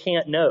that you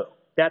can't know.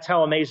 That's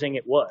how amazing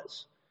it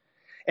was.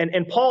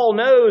 And Paul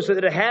knows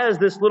that it has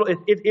this little,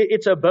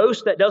 it's a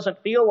boast that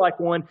doesn't feel like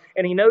one,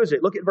 and he knows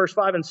it. Look at verse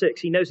 5 and 6.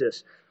 He knows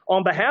this.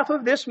 On behalf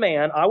of this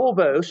man, I will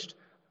boast,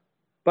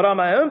 but on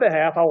my own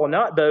behalf, I will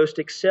not boast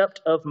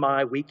except of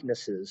my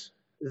weaknesses.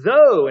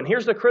 Though, and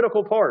here's the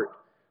critical part,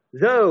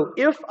 though,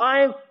 if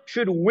I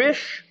should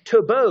wish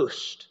to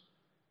boast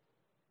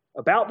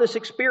about this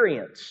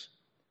experience,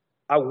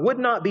 I would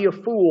not be a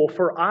fool,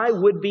 for I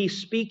would be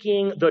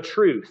speaking the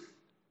truth.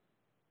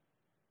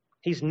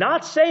 He's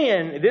not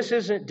saying this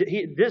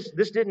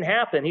didn't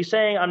happen. He's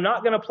saying, I'm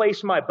not going to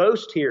place my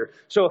boast here.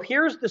 So if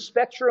here's the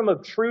spectrum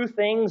of true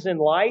things in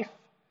life,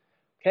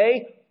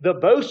 okay, the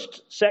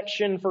boast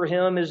section for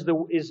him is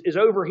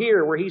over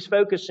here where he's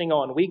focusing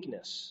on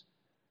weakness.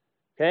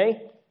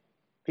 Okay?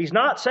 He's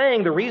not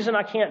saying the reason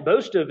I can't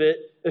boast of it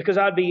is because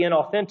I'd be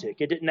inauthentic.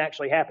 It didn't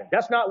actually happen.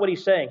 That's not what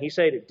he's saying. He's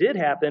saying it did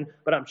happen,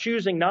 but I'm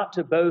choosing not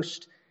to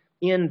boast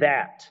in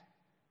that.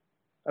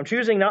 I'm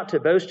choosing not to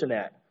boast in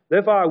that.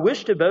 If I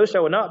wish to boast,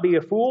 I would not be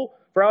a fool,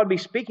 for I would be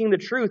speaking the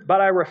truth,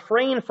 but I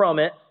refrain from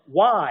it.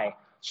 Why?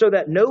 So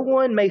that no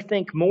one may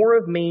think more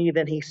of me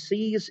than he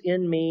sees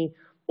in me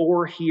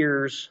or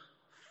hears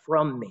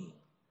from me.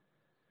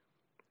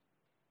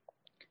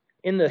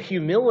 In the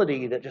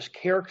humility that just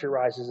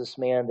characterizes this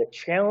man, that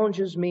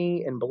challenges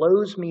me and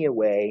blows me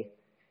away,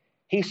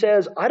 he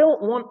says, I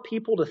don't want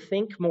people to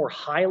think more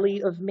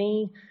highly of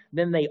me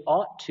than they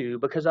ought to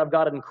because I've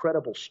got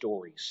incredible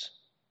stories.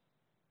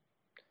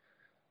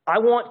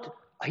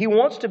 He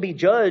wants to be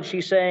judged,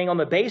 he's saying, on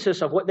the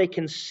basis of what they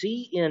can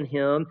see in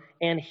him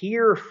and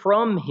hear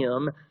from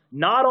him,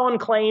 not on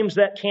claims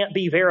that can't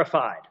be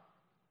verified.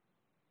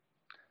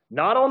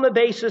 Not on the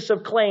basis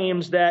of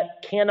claims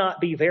that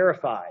cannot be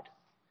verified.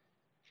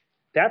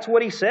 That's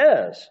what he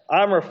says.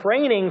 I'm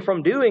refraining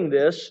from doing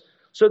this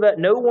so that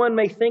no one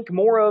may think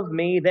more of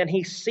me than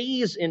he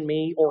sees in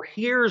me or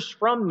hears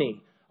from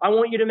me. I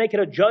want you to make it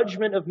a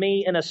judgment of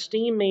me and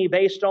esteem me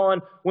based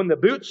on when the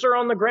boots are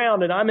on the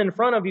ground and I'm in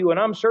front of you and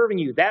I'm serving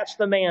you. That's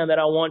the man that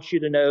I want you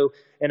to know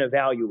and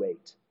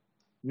evaluate,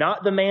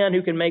 not the man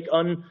who can make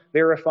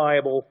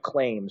unverifiable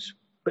claims.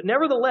 But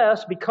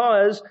nevertheless,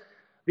 because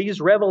these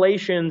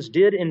revelations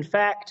did in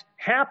fact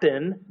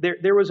happen,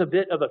 there was a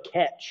bit of a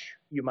catch,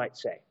 you might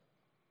say.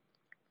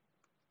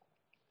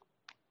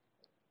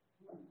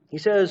 He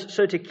says,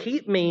 so to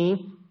keep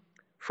me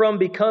from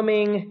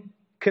becoming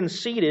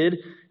conceited,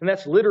 and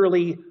that's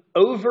literally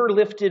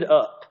overlifted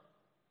up.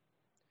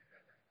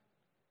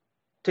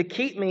 To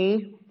keep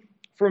me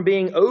from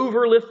being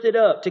overlifted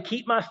up, to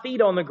keep my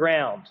feet on the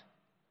ground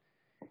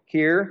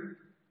here,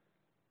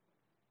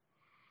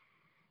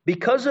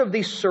 because of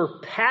the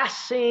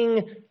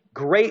surpassing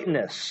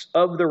greatness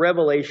of the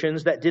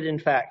revelations that did in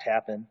fact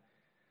happen,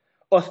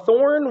 a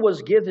thorn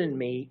was given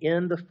me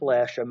in the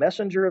flesh, a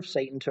messenger of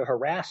Satan to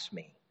harass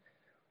me,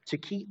 to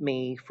keep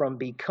me from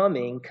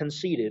becoming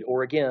conceited,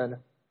 or again,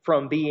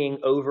 from being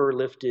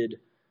overlifted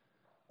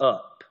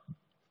up.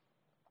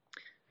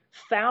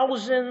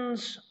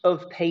 Thousands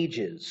of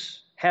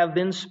pages have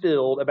been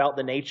spilled about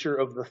the nature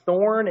of the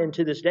thorn, and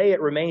to this day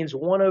it remains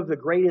one of the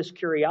greatest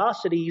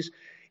curiosities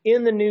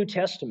in the New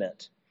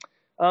Testament.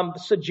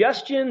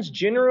 Suggestions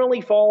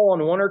generally fall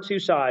on one or two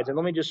sides, and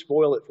let me just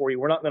spoil it for you.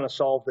 We're not going to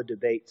solve the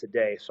debate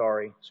today.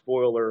 Sorry,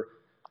 spoiler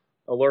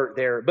alert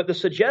there. But the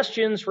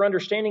suggestions for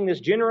understanding this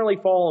generally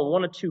fall in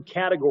one of two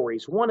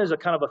categories. One is a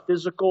kind of a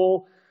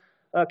physical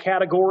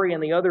category,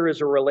 and the other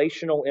is a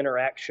relational,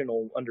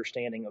 interactional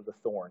understanding of the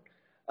thorn.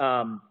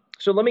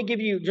 So let me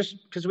give you,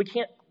 just because we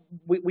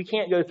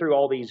can't go through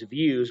all these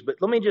views, but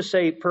let me just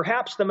say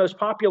perhaps the most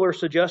popular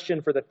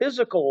suggestion for the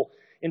physical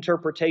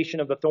interpretation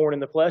of the thorn in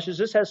the flesh is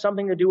this has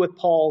something to do with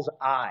Paul's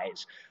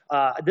eyes.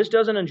 This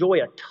doesn't enjoy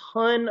a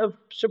ton of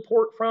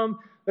support from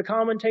the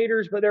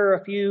commentators, but there are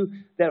a few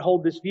that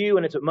hold this view,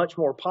 and it's a much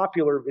more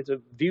popular, it's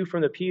a view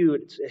from the pew,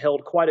 it's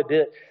held quite a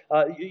bit.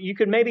 You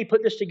could maybe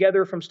put this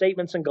together from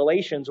statements in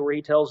Galatians where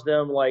he tells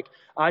them, like,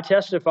 I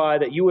testify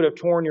that you would have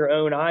torn your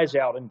own eyes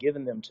out and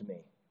given them to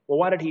me. Well,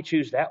 why did he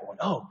choose that one?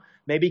 Oh,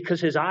 maybe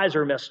because his eyes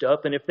are messed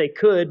up, and if they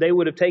could, they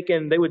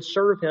would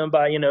serve him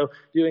by,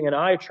 doing an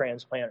eye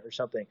transplant or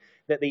something.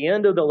 At the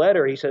end of the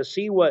letter, he says,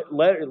 see what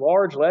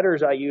large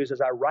letters I use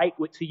as I write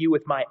to you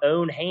with my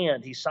own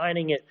hand. He's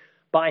signing it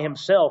by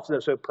himself.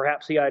 So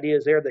perhaps the idea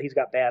is there that he's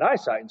got bad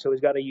eyesight, and so he's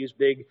got to use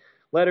big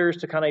letters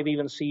to kind of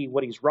even see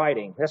what he's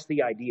writing. That's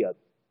the idea.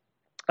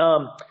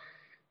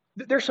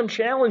 There's some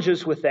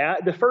challenges with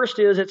that. The first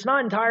is it's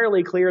not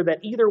entirely clear that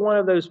either one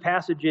of those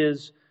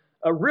passages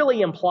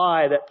really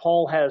imply that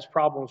Paul has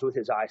problems with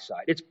his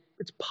eyesight.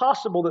 It's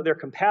possible that they're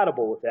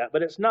compatible with that,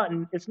 but it's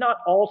not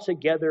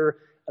altogether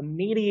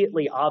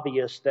immediately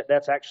obvious that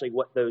that's actually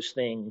what those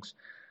things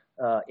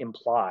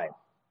imply.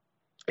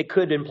 It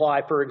could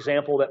imply, for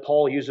example, that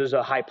Paul uses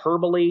a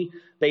hyperbole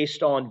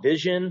based on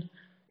vision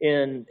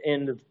in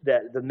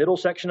the middle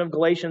section of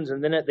Galatians,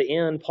 and then at the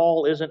end,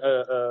 Paul isn't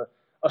a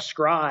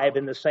scribe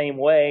in the same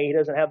way. He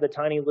doesn't have the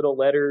tiny little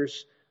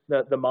letters,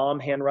 the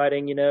mom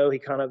handwriting, he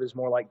kind of is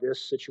more like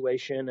this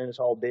situation, and it's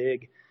all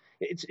big.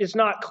 It's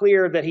not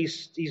clear that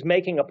he's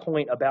making a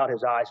point about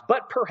his eyes,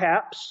 but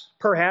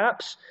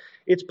perhaps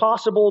it's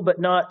possible, but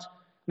not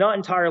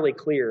entirely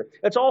clear.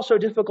 It's also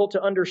difficult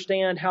to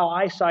understand how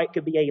eyesight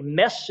could be a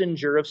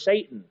messenger of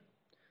Satan.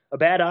 A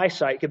bad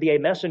eyesight could be a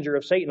messenger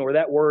of Satan, where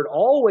that word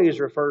always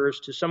refers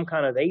to some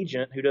kind of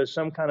agent who does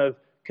some kind of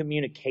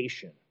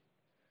communication.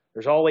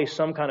 There's always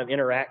some kind of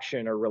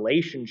interaction or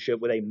relationship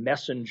with a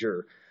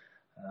messenger.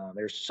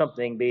 There's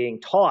something being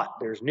taught.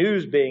 There's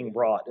news being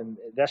brought. And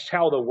that's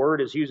how the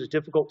word is used. It's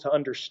difficult to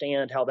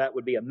understand how that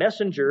would be a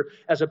messenger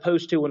as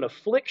opposed to an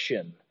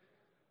affliction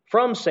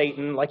from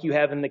Satan, like you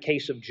have in the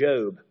case of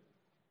Job.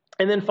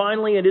 And then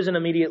finally, it isn't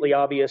immediately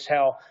obvious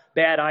how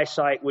bad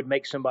eyesight would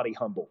make somebody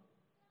humble.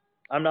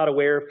 I'm not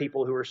aware of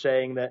people who are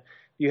saying that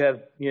you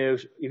have,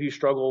 if you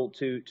struggle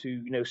to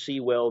see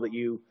well, that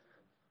you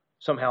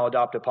somehow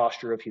adopt a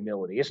posture of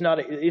humility. It's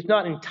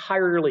not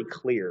entirely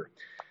clear.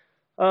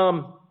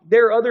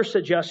 There are other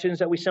suggestions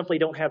that we simply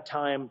don't have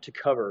time to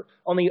cover.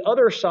 On the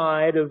other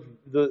side of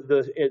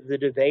the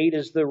debate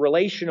is the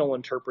relational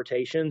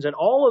interpretations, and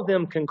all of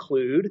them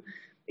conclude,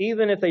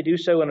 even if they do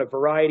so in a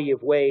variety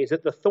of ways,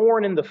 that the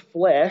thorn in the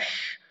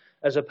flesh,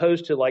 as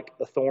opposed to like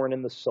a thorn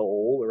in the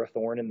soul or a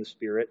thorn in the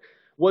spirit,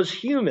 was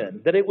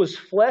human, that it was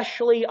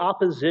fleshly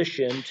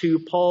opposition to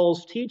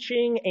Paul's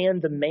teaching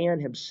and the man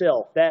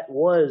himself. That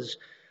was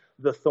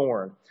the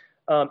thorn.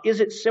 Is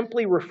it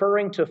simply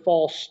referring to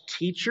false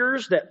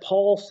teachers that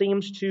Paul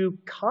seems to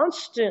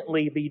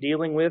constantly be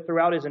dealing with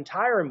throughout his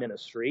entire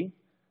ministry,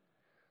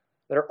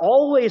 that are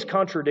always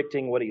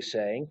contradicting what he's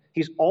saying?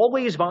 He's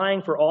always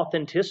vying for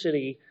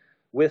authenticity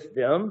with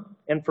them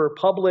and for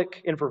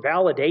public and for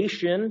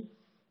validation,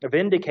 or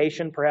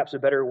vindication, perhaps a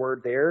better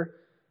word there.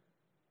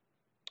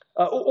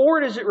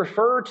 Or does it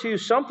refer to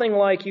something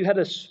like you had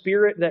a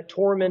spirit that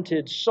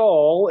tormented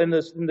Saul? In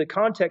the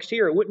context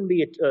here, it wouldn't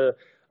be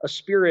a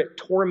spirit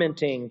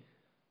tormenting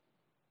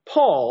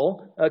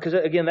Paul, because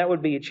again, that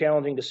would be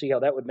challenging to see how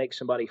that would make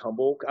somebody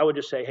humble. I would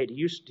just say, hey, do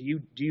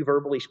you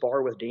verbally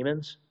spar with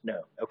demons?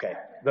 No. Okay,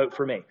 vote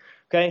for me.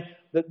 Okay,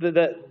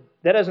 that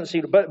doesn't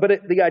seem.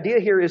 But the idea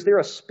here is there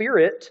a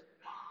spirit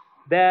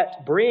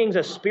that brings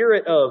a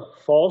spirit of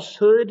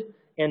falsehood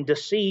and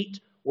deceit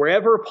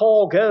wherever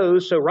Paul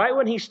goes. So right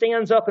when he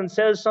stands up and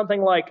says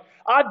something like,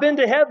 "I've been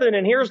to heaven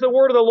and here's the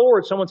word of the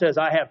Lord," someone says,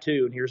 "I have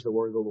too, and here's the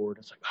word of the Lord."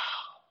 It's like,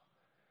 oh.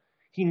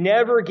 He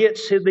never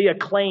gets the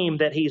acclaim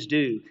that he's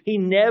due. He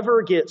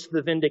never gets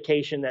the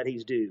vindication that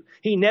he's due.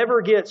 He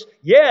never gets,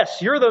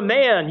 "Yes, you're the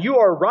man, you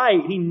are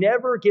right." He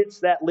never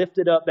gets that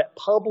lifted up, that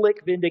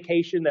public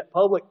vindication, that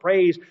public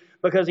praise,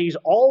 because he's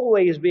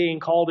always being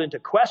called into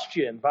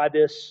question by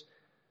this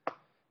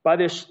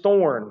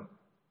thorn.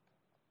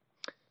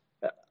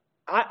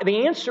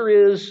 The answer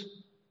is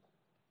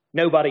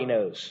nobody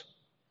knows.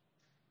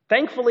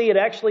 Thankfully, it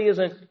actually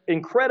isn't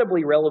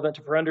incredibly relevant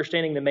for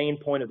understanding the main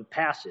point of the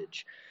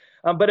passage.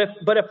 But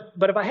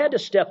if I had to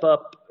step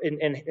up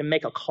and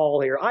make a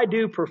call here, I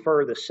do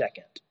prefer the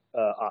second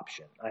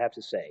option, I have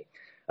to say.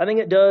 I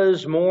think it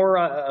does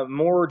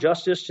more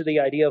justice to the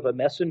idea of a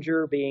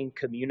messenger being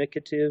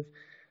communicative.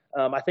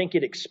 I think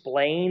it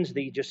explains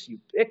the just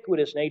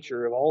ubiquitous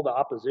nature of all the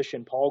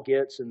opposition Paul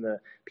gets and the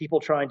people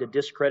trying to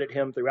discredit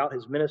him throughout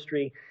his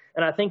ministry.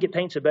 And I think it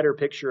paints a better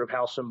picture of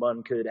how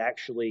someone could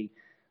actually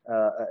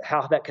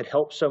how that could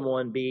help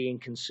someone being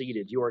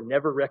conceited. You are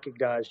never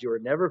recognized. You are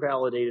never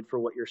validated for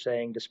what you're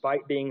saying.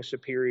 Despite being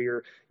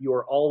superior, you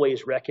are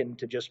always reckoned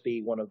to just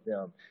be one of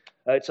them.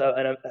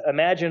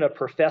 Imagine a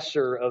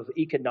professor of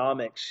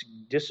economics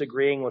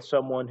disagreeing with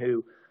someone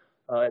who,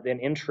 an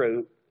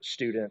intro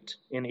student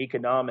in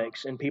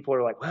economics, and people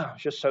are like, "Wow,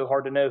 it's just so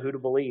hard to know who to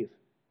believe."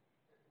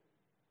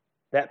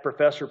 That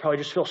professor probably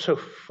just feels so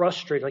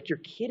frustrated, like, "You're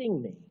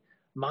kidding me.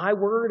 My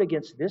word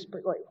against this?"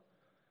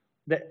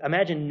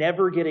 Imagine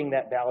never getting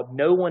that valid.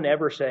 No one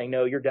ever saying,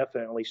 "No, you're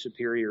definitely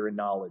superior in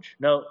knowledge."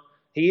 No,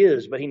 he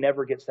is, but he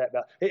never gets that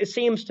valid. It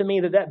seems to me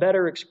that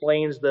better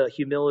explains the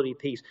humility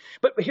piece.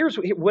 But here's,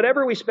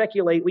 whatever we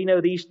speculate, we know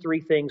these three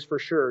things for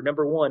sure.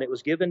 Number one, it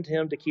was given to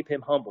him to keep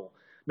him humble.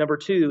 Number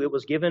two, it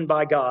was given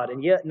by God.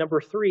 And yet,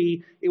 number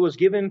three, it was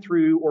given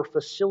through or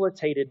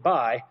facilitated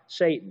by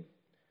Satan.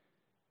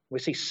 We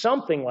see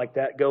something like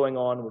that going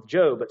on with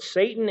Job, but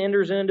Satan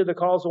enters into the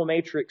causal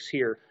matrix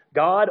here.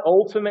 God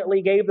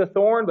ultimately gave the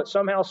thorn, but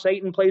somehow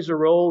Satan plays a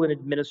role in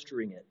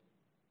administering it.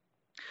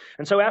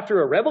 And so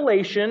after a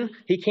revelation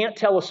he can't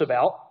tell us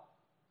about,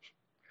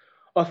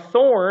 a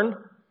thorn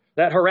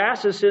that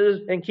harasses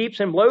him and keeps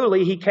him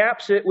lowly, he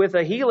caps it with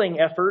a healing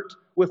effort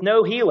with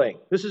no healing.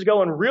 This is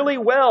going really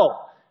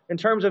well in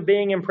terms of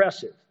being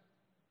impressive.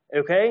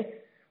 Okay?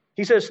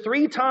 He says,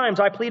 3 times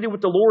I pleaded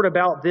with the Lord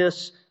about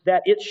this,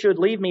 that it should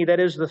leave me,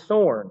 that is the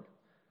thorn.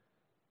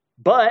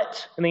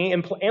 But, and the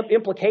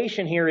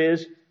implication here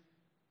is,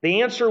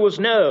 the answer was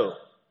no.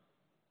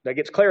 That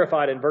gets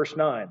clarified in verse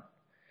 9.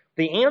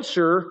 The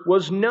answer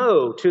was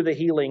no to the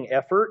healing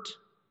effort,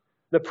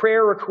 the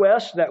prayer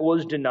request that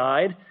was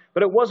denied.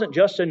 But it wasn't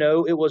just a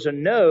no, it was a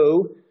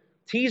no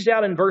teased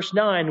out in verse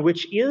 9,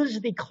 which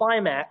is the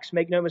climax,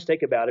 make no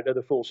mistake about it, of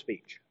the full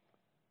speech.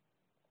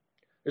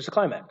 It's the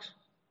climax.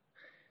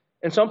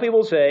 And some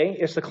people say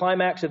it's the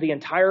climax of the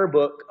entire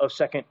book of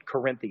 2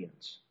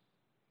 Corinthians.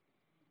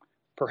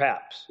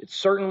 Perhaps. It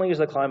certainly is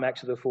the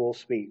climax of the full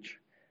speech.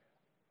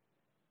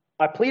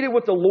 I pleaded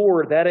with the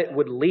Lord that it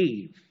would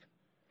leave.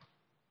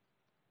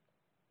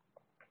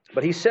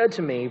 But he said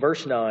to me,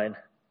 verse 9,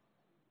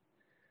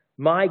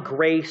 "My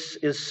grace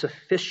is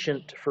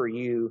sufficient for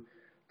you,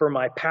 for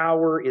my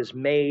power is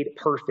made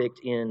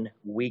perfect in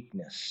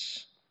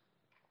weakness."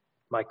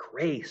 My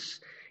grace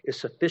is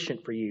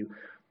sufficient for you,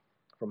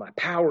 for my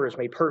power is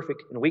made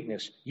perfect in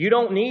weakness. You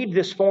don't need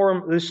this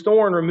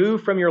thorn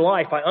removed from your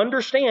life. I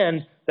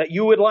understand that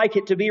you would like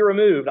it to be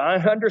removed. I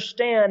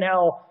understand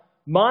how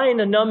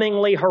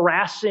mind-numbingly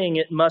harassing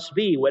it must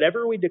be,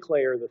 whatever we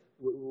declare,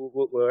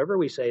 whatever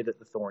we say that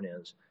the thorn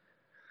is.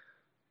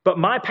 But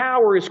my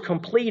power is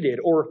completed,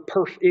 or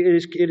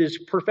it is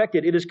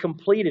perfected, it is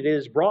completed, it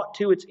is brought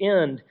to its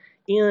end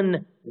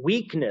in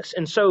weakness.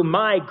 And so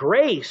my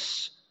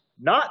grace,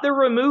 not the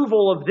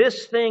removal of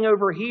this thing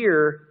over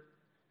here,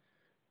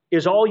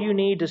 is all you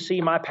need to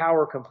see my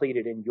power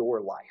completed in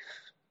your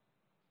life.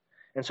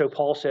 And so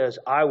Paul says,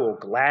 I will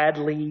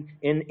gladly,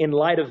 in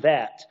light of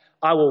that,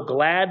 I will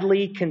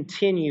gladly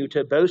continue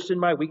to boast in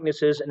my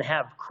weaknesses and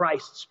have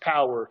Christ's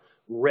power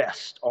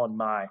rest on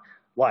my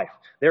life.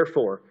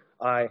 Therefore,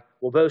 I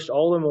will boast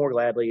all the more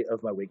gladly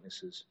of my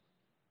weaknesses,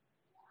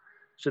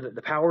 so that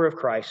the power of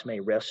Christ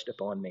may rest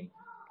upon me.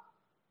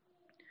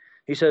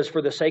 He says,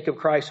 for the sake of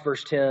Christ,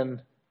 verse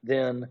 10,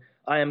 then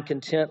I am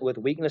content with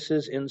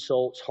weaknesses,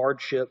 insults,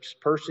 hardships,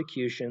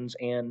 persecutions,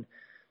 and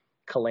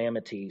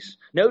calamities.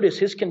 Notice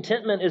his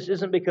contentment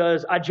isn't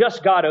because I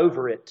just got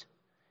over it.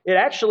 It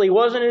actually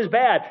wasn't as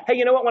bad. Hey,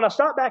 you know what? When I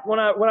stopped back, when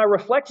I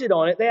reflected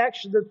on it,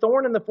 the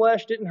thorn in the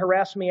flesh didn't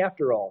harass me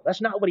after all.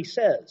 That's not what he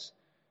says.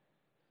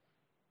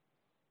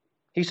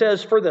 He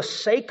says, for the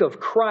sake of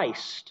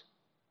Christ,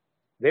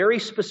 very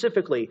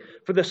specifically,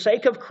 for the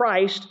sake of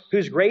Christ,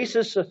 whose grace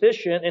is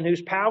sufficient and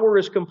whose power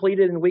is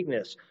completed in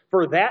weakness.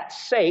 For that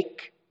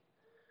sake,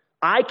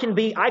 I can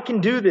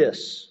do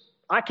this.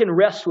 I can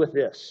rest with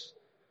this.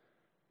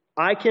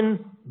 I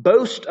can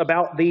boast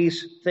about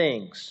these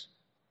things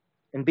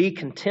and be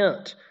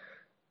content.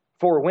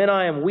 For when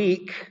I am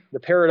weak, the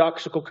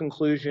paradoxical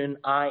conclusion,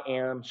 I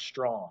am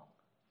strong,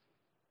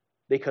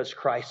 because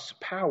Christ's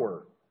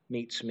power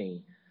meets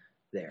me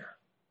there.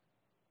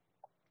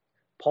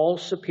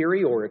 Paul's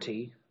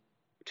superiority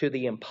to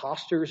the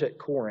impostors at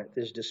Corinth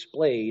is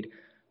displayed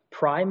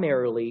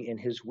primarily in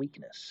his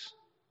weakness,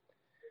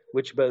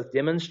 which both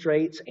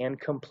demonstrates and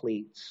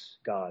completes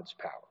God's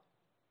power.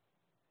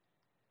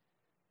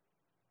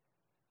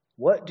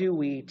 What do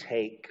we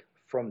take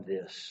from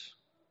this?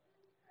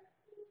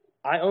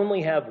 I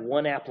only have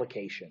one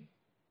application.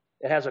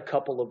 It has a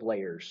couple of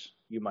layers,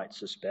 you might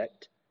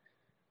suspect,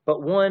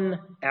 but one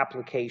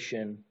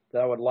application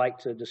that I would like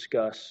to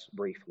discuss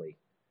briefly.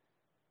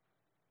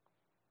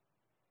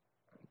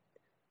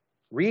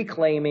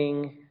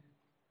 Reclaiming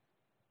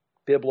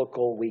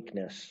biblical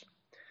weakness.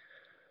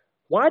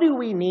 Why do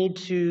we need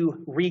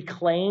to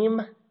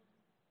reclaim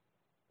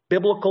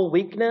biblical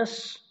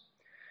weakness?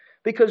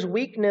 Because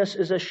weakness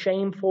is a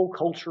shameful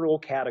cultural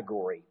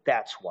category.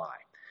 That's why.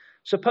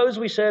 Suppose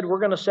we said we're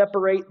going to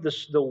separate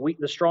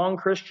the strong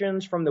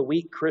Christians from the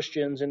weak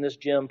Christians in this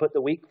gym, put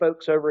the weak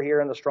folks over here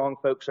and the strong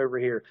folks over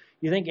here.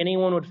 You think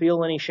anyone would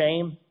feel any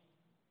shame?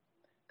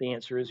 The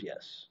answer is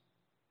yes.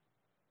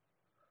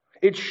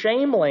 It's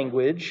shame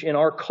language in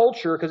our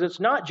culture because it's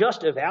not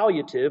just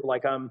evaluative,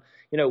 like I'm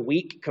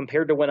weak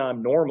compared to when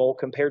I'm normal,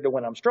 compared to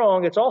when I'm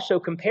strong. It's also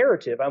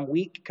comparative. I'm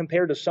weak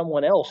compared to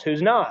someone else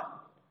who's not.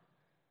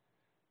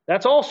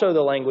 That's also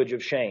the language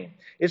of shame.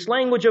 It's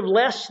language of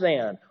less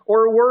than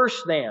or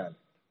worse than.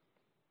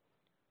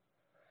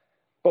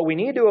 But we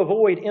need to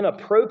avoid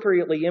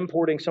inappropriately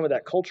importing some of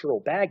that cultural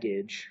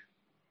baggage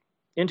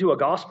into a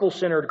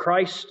gospel-centered,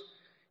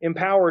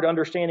 Christ-empowered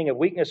understanding of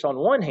weakness on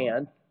the one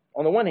hand,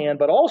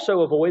 but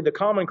also avoid the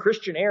common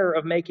Christian error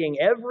of making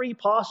every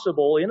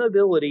possible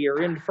inability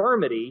or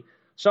infirmity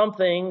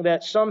something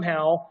that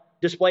somehow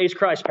displays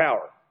Christ's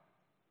power.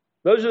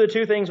 Those are the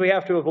two things we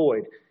have to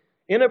avoid.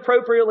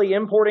 Inappropriately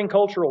importing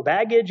cultural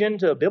baggage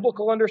into a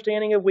biblical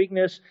understanding of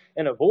weakness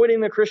and avoiding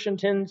the Christian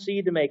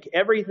tendency to make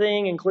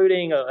everything,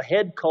 including a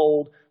head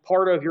cold,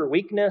 part of your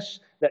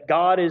weakness that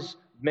God's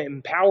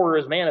power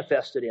is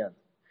manifested in.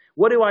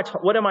 What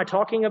am I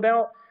talking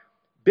about?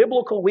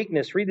 Biblical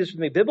weakness, read this with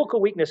me. Biblical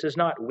weakness is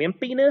not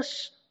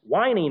wimpiness,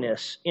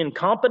 whininess,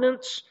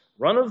 incompetence,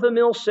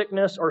 run-of-the-mill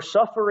sickness, or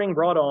suffering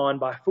brought on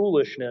by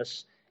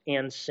foolishness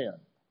and sin.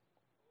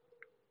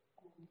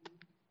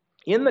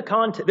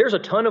 There's a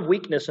ton of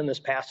weakness in this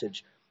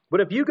passage.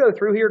 But if you go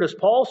through here, does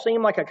Paul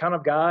seem like a kind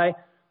of guy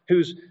who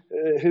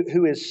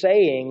is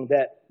saying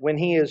that when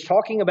he is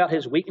talking about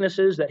his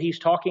weaknesses, that he's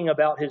talking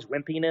about his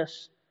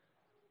wimpiness?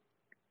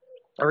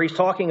 Or he's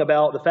talking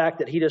about the fact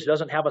that he just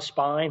doesn't have a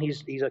spine,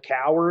 he's a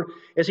coward?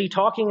 Is he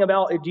talking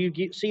about, do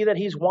you see that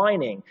he's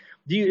whining?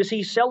 Is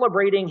he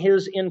celebrating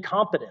his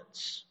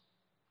incompetence?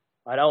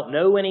 I don't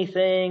know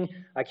anything,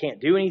 I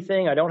can't do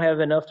anything, I don't have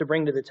enough to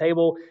bring to the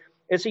table.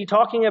 Is he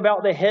talking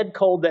about the head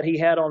cold that he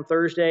had on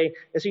Thursday?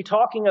 Is he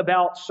talking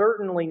about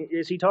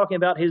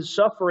his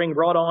suffering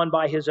brought on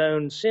by his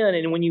own sin?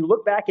 And when you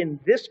look back in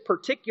this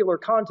particular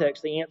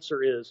context, the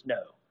answer is no.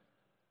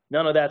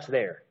 None of that's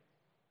there.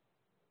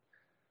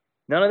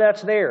 None of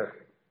that's there.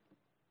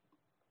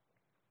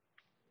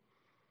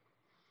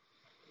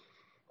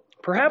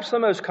 Perhaps the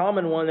most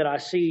common one that I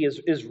see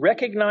is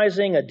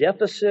recognizing a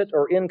deficit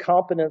or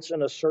incompetence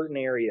in a certain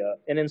area.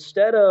 And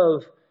instead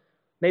of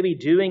maybe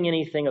doing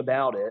anything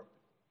about it,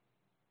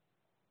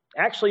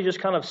 actually just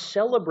kind of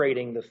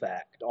celebrating the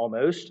fact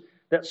almost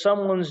that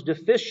someone's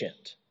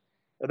deficient,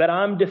 that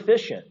I'm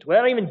deficient. We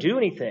don't even do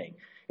anything.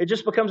 It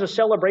just becomes a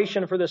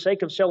celebration for the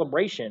sake of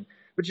celebration.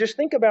 But just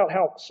think about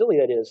how silly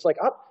that is. Like,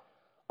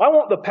 I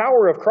want the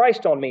power of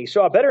Christ on me,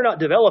 so I better not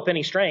develop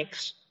any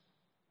strengths.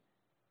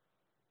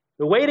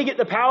 The way to get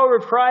the power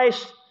of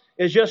Christ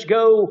is just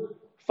go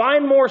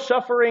find more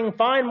suffering,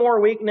 find more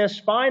weakness,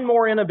 find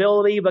more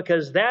inability,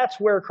 because that's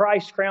where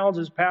Christ crowns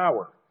his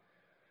power.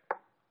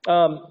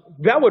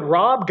 That would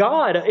rob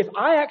God. If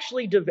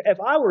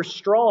I were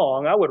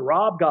strong, I would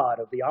rob God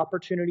of the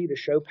opportunity to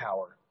show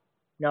power.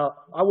 Now,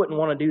 I wouldn't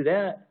want to do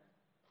that.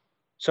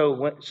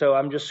 So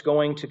I'm just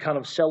going to kind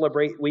of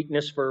celebrate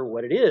weakness for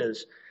what it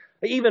is.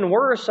 Even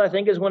worse, I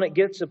think, is when it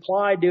gets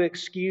applied to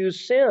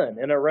excuse sin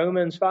in a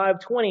Romans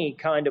 5:20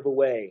 kind of a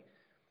way.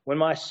 When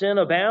my sin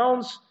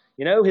abounds,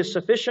 his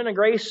sufficient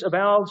grace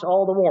abounds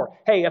all the more.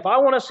 Hey, if I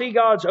want to see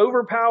God's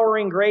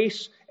overpowering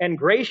grace and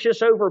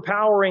gracious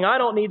overpowering, I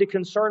don't need to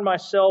concern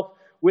myself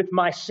with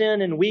my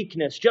sin and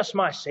weakness, just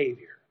my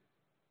Savior.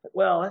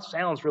 Well, that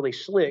sounds really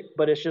slick,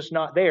 but it's just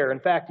not there. In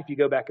fact, if you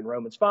go back in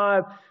Romans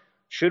 5,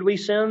 should we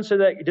sin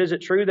is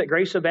it true that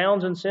grace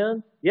abounds in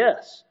sin?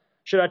 Yes.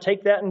 Should I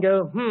take that and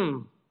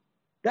go,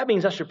 that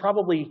means I should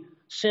probably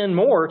sin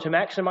more to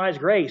maximize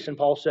grace? And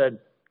Paul said,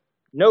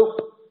 nope.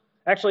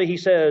 Actually, he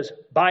says,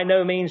 by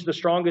no means the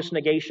strongest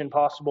negation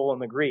possible in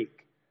the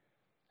Greek.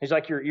 He's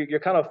like, you're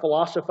kind of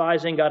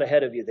philosophizing, got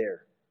ahead of you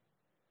there.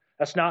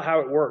 That's not how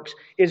it works.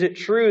 Is it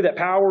true that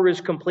power is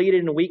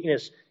completed in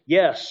weakness?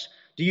 Yes.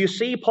 Do you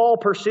see Paul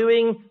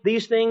pursuing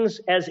these things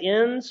as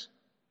ends?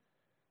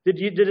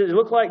 Did it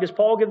look like, does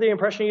Paul give the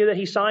impression to you that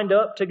he signed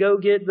up to go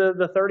get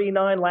the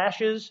 39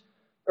 lashes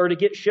or to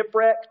get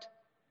shipwrecked?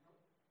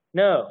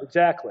 No,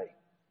 exactly.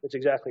 That's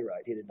exactly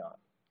right. He did not.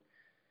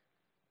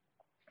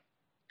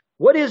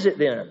 What is it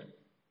then?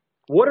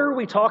 What are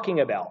we talking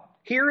about?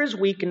 Here is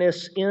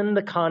weakness in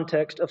the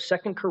context of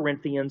 2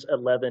 Corinthians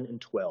 11 and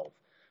 12.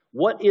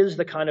 What is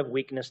the kind of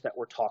weakness that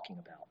we're talking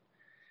about?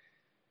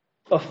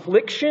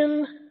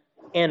 Affliction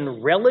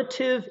and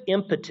relative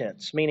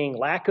impotence, meaning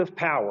lack of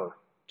power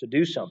to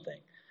do something.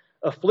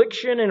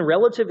 Affliction and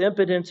relative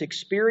impotence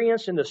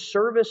experienced in the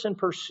service and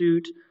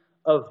pursuit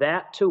of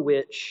that to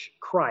which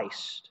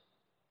Christ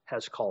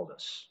has called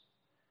us.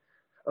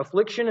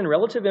 Affliction and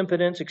relative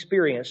impotence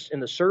experienced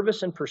in the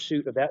service and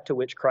pursuit of that to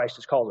which Christ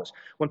has called us.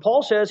 When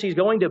Paul says he's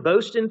going to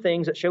boast in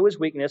things that show his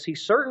weakness, he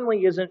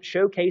certainly isn't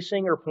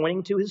showcasing or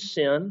pointing to his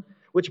sin,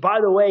 which, by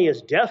the way,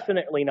 is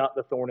definitely not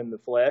the thorn in the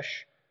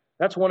flesh.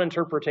 That's one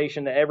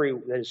interpretation that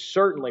is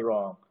certainly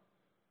wrong.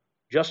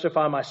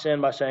 Justify my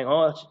sin by saying,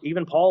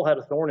 even Paul had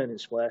a thorn in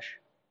his flesh.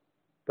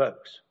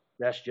 Folks,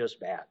 that's just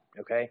bad,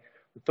 okay?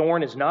 The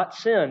thorn is not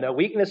sin. The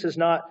weakness is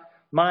not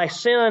my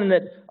sin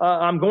that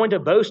I'm going to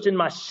boast in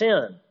my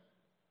sin.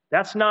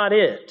 That's not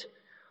it.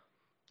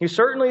 He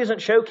certainly isn't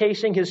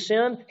showcasing his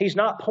sin. He's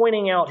not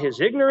pointing out his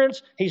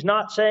ignorance. He's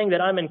not saying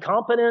that I'm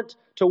incompetent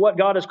to what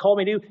God has called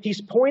me to do. He's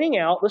pointing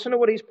out, listen to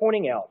what he's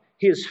pointing out,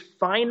 his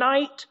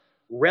finite,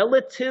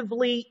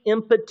 relatively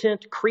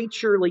impotent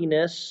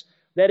creatureliness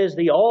that is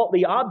the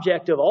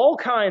object of all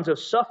kinds of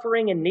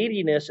suffering and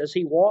neediness as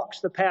he walks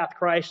the path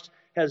Christ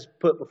has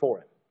put before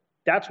him.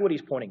 That's what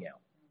he's pointing out.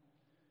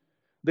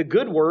 The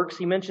good works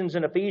he mentions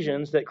in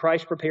Ephesians that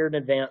Christ prepared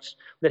in advance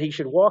that he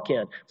should walk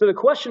in. So the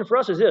question for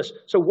us is this.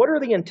 So what are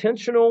the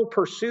intentional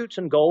pursuits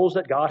and goals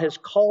that God has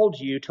called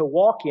you to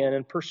walk in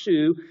and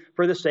pursue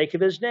for the sake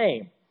of his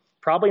name?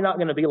 Probably not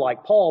going to be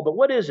like Paul, but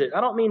what is it?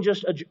 I don't mean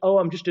just,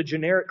 I'm just a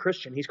generic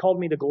Christian. He's called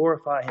me to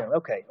glorify him.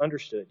 Okay,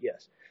 understood,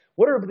 yes.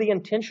 What are the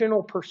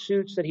intentional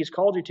pursuits that he's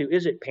called you to?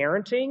 Is it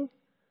parenting?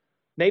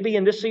 Maybe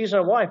in this season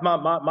of life,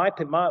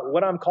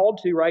 what I'm called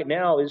to right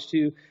now is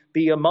to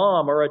be a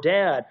mom or a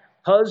dad,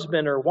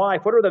 husband or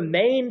wife. What are the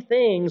main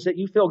things that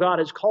you feel God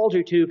has called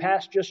you to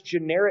past just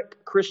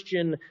generic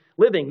Christian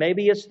living?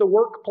 Maybe it's the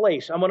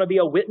workplace. I'm going to be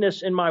a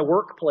witness in my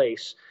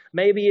workplace.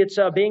 Maybe it's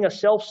being a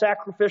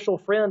self-sacrificial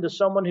friend to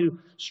someone who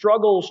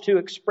struggles to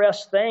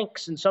express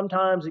thanks and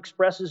sometimes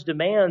expresses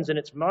demands, and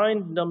it's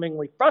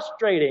mind-numbingly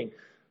frustrating.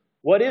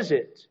 What is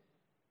it?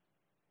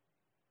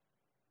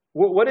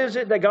 What is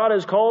it that God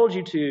has called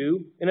you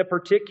to in a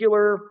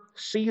particular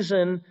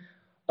season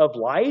of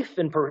life?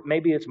 And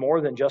maybe it's more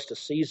than just a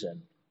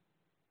season.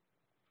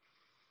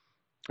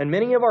 And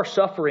many of our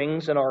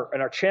sufferings and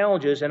our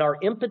challenges and our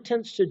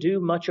impotence to do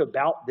much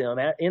about them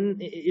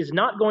is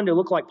not going to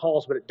look like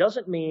Paul's, but it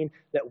doesn't mean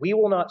that we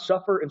will not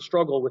suffer and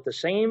struggle with the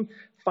same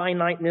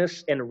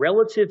finiteness and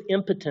relative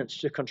impotence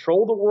to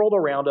control the world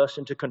around us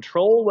and to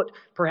control what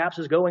perhaps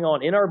is going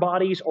on in our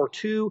bodies or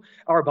to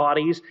our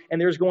bodies.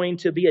 And there's going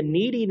to be a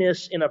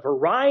neediness in a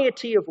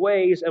variety of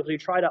ways as we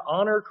try to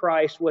honor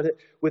Christ with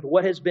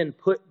what has been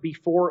put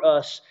before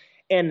us.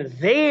 And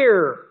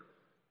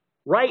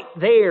right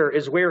there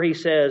is where he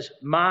says,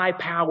 my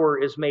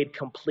power is made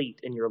complete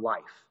in your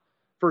life.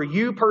 For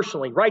you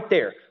personally, right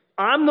there.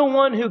 I'm the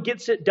one who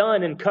gets it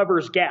done and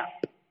covers gap.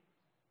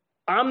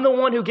 I'm the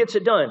one who gets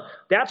it done.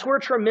 That's where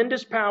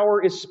tremendous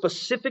power is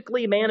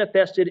specifically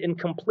manifested in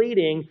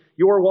completing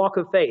your walk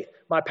of faith.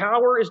 My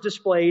power is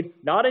displayed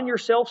not in your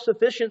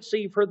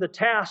self-sufficiency for the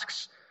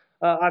tasks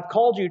I've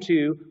called you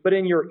to, but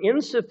in your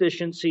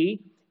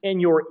insufficiency, in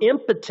your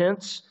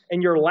impotence,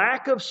 in your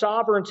lack of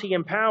sovereignty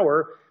and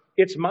power.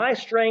 It's my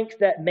strength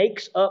that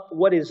makes up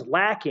what is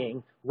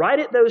lacking right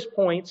at those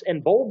points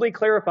and boldly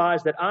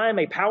clarifies that I am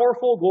a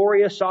powerful,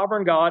 glorious,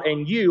 sovereign God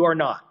and you are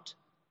not.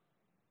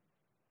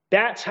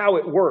 That's how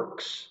it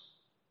works.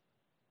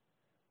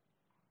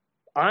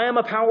 I am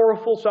a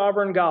powerful,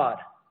 sovereign God.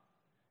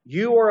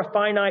 You are a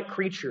finite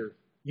creature.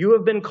 You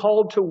have been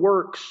called to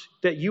works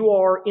that you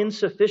are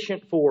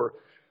insufficient for.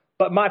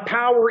 But my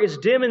power is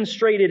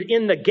demonstrated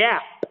in the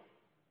gap.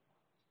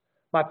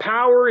 My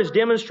power is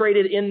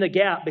demonstrated in the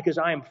gap because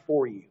I am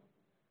for you.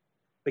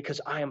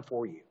 Because I am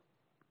for you.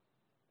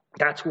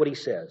 That's what he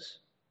says.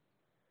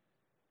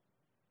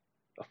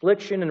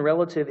 Affliction and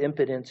relative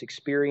impotence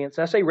experience.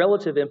 I say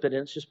relative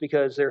impotence just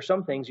because there are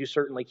some things you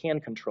certainly can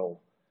control.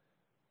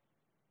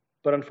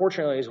 But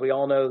unfortunately, as we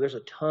all know, there's a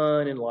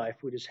ton in life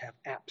we just have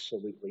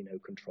absolutely no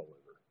control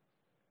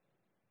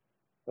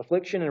over.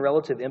 Affliction and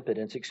relative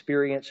impotence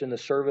experience in the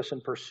service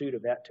and pursuit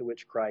of that to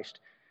which Christ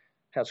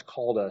has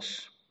called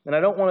us. And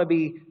I don't want to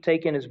be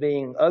taken as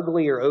being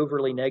ugly or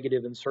overly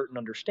negative in certain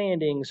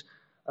understandings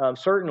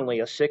Certainly,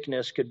 a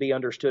sickness could be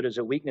understood as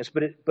a weakness,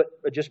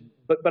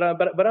 but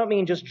I don't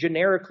mean just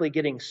generically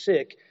getting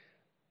sick.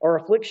 Our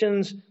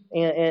afflictions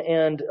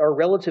and our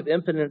relative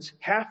impotence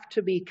have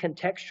to be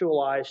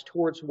contextualized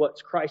towards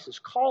what Christ is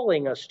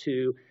calling us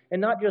to, and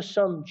not just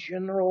some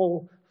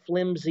general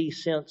flimsy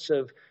sense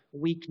of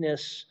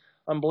weakness.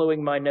 I'm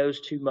blowing my nose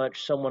too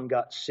much. Someone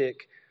got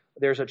sick.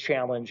 There's a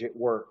challenge at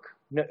work.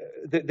 No,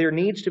 there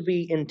needs to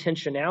be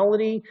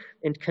intentionality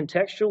and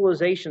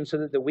contextualization so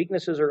that the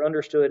weaknesses are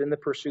understood in the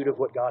pursuit of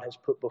what God has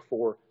put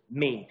before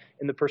me,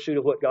 in the pursuit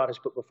of what God has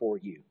put before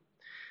you.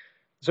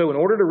 So in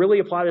order to really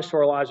apply this to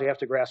our lives, we have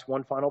to grasp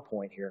one final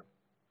point here.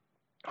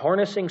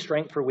 Harnessing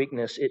strength for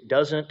weakness, it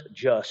doesn't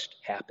just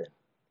happen.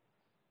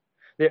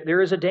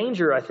 There is a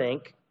danger, I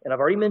think, and I've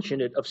already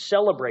mentioned it, of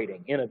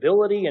celebrating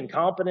inability,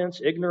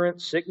 incompetence,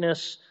 ignorance,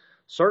 sickness,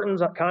 certain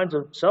kinds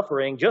of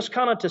suffering, just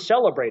kind of to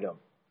celebrate them.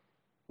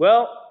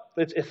 Well,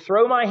 it's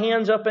throw my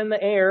hands up in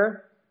the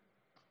air,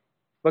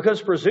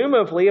 because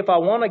presumably if I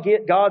want to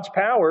get God's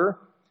power,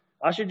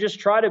 I should just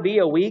try to be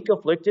a weak,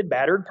 afflicted,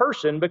 battered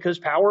person, because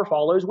power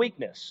follows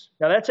weakness.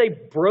 Now that's a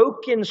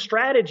broken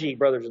strategy,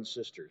 brothers and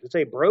sisters. It's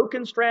a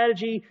broken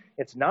strategy.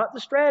 It's not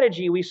the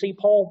strategy we see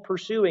Paul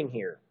pursuing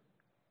here.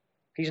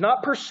 He's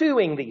not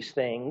pursuing these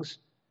things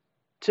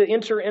to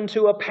enter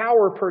into a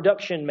power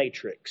production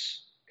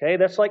matrix. Okay,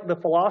 that's like the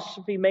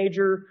philosophy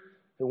major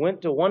who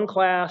went to one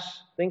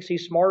class, thinks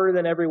he's smarter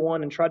than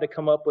everyone, and tried to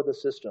come up with a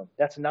system.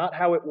 That's not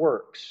how it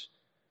works.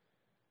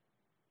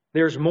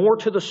 There's more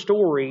to the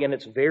story, and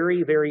it's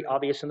very, very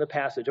obvious in the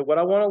passage. And what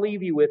I want to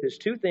leave you with is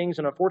two things,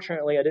 and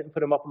unfortunately I didn't put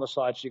them up on the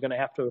slide, so you're going to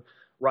have to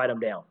write them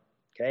down.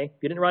 Okay?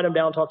 If you didn't write them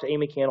down, talk to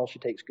Amy Cannell. She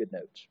takes good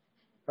notes.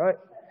 All right?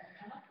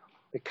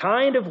 The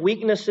kind of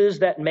weaknesses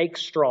that make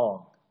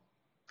strong.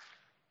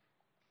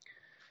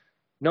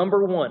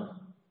 Number one,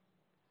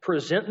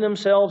 present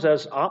themselves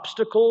as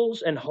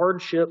obstacles and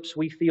hardships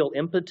we feel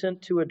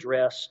impotent to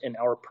address in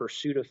our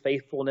pursuit of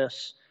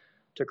faithfulness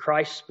to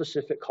Christ's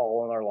specific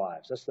call on our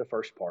lives. That's the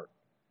first part.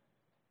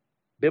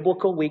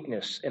 Biblical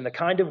weakness, and the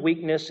kind of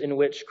weakness in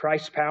which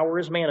Christ's power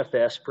is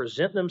manifest,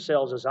 present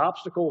themselves as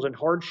obstacles and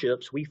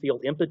hardships we feel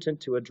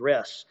impotent to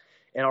address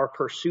in our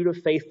pursuit of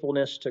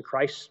faithfulness to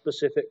Christ's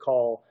specific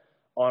call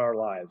on our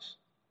lives.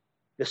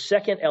 The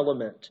second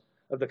element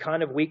of the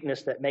kind of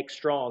weakness that makes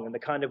strong, and the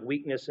kind of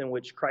weakness in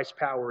which Christ's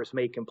power is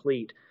made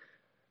complete,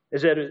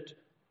 is that it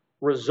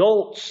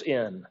results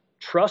in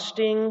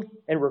trusting,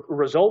 and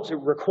it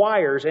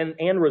requires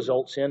and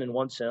results in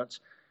one sense,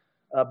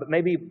 but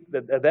maybe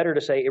better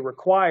to say it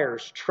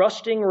requires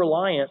trusting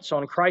reliance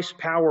on Christ's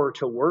power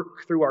to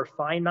work through our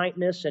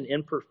finiteness and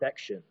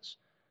imperfections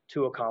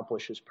to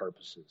accomplish His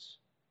purposes.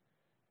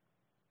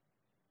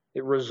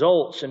 It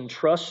requires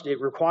trusting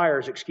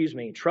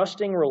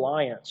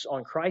reliance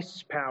on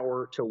Christ's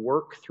power to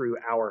work through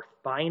our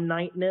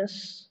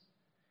finiteness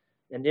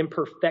and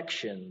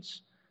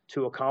imperfections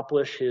to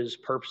accomplish His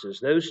purposes.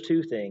 Those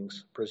two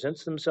things,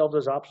 presents themselves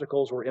as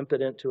obstacles we're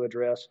impotent to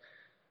address,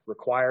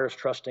 requires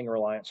trusting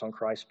reliance on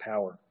Christ's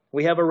power.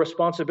 We have a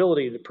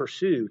responsibility to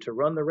pursue, to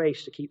run the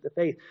race, to keep the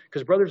faith.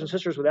 Because brothers and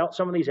sisters, without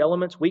some of these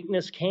elements,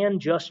 weakness can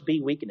just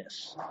be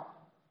weakness.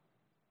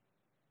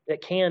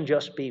 It can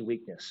just be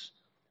weakness.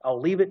 I'll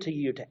leave it to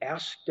you to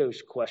ask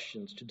those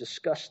questions, to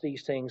discuss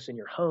these things in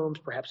your homes,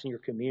 perhaps in your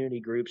community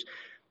groups.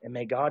 And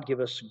may God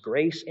give us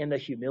grace and the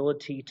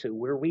humility to,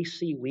 where we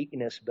see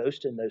weakness,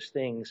 boast in those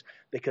things,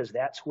 because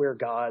that's where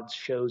God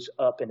shows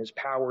up and His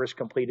power is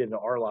completed in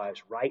our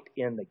lives, right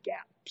in the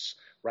gaps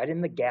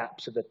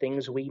of the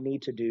things we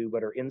need to do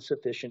but are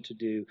insufficient to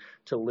do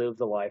to live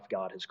the life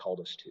God has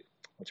called us to.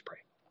 Let's pray.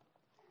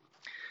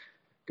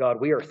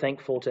 God, we are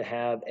thankful to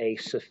have a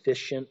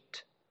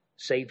sufficient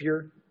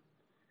Savior.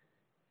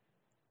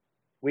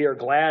 We are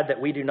glad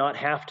that we do not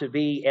have to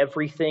be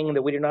everything,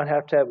 that we do not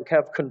have to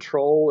have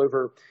control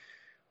over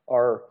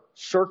our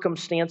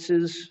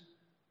circumstances,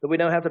 that we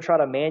don't have to try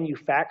to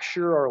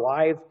manufacture our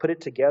life, put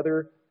it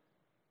together.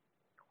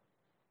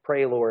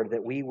 Pray, Lord,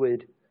 that we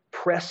would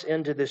press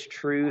into this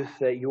truth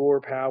that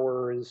Your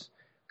power is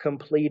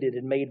completed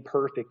and made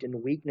perfect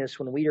in weakness,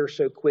 when we are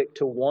so quick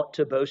to want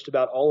to boast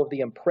about all of the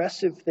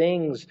impressive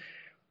things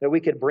that we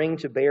could bring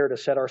to bear to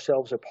set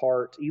ourselves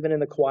apart, even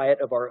in the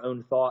quiet of our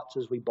own thoughts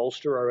as we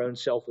bolster our own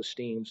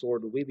self-esteem. So,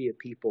 Lord, would we be a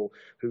people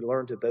who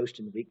learn to boast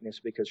in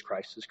weakness because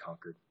Christ has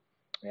conquered?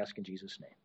 I ask in Jesus' name.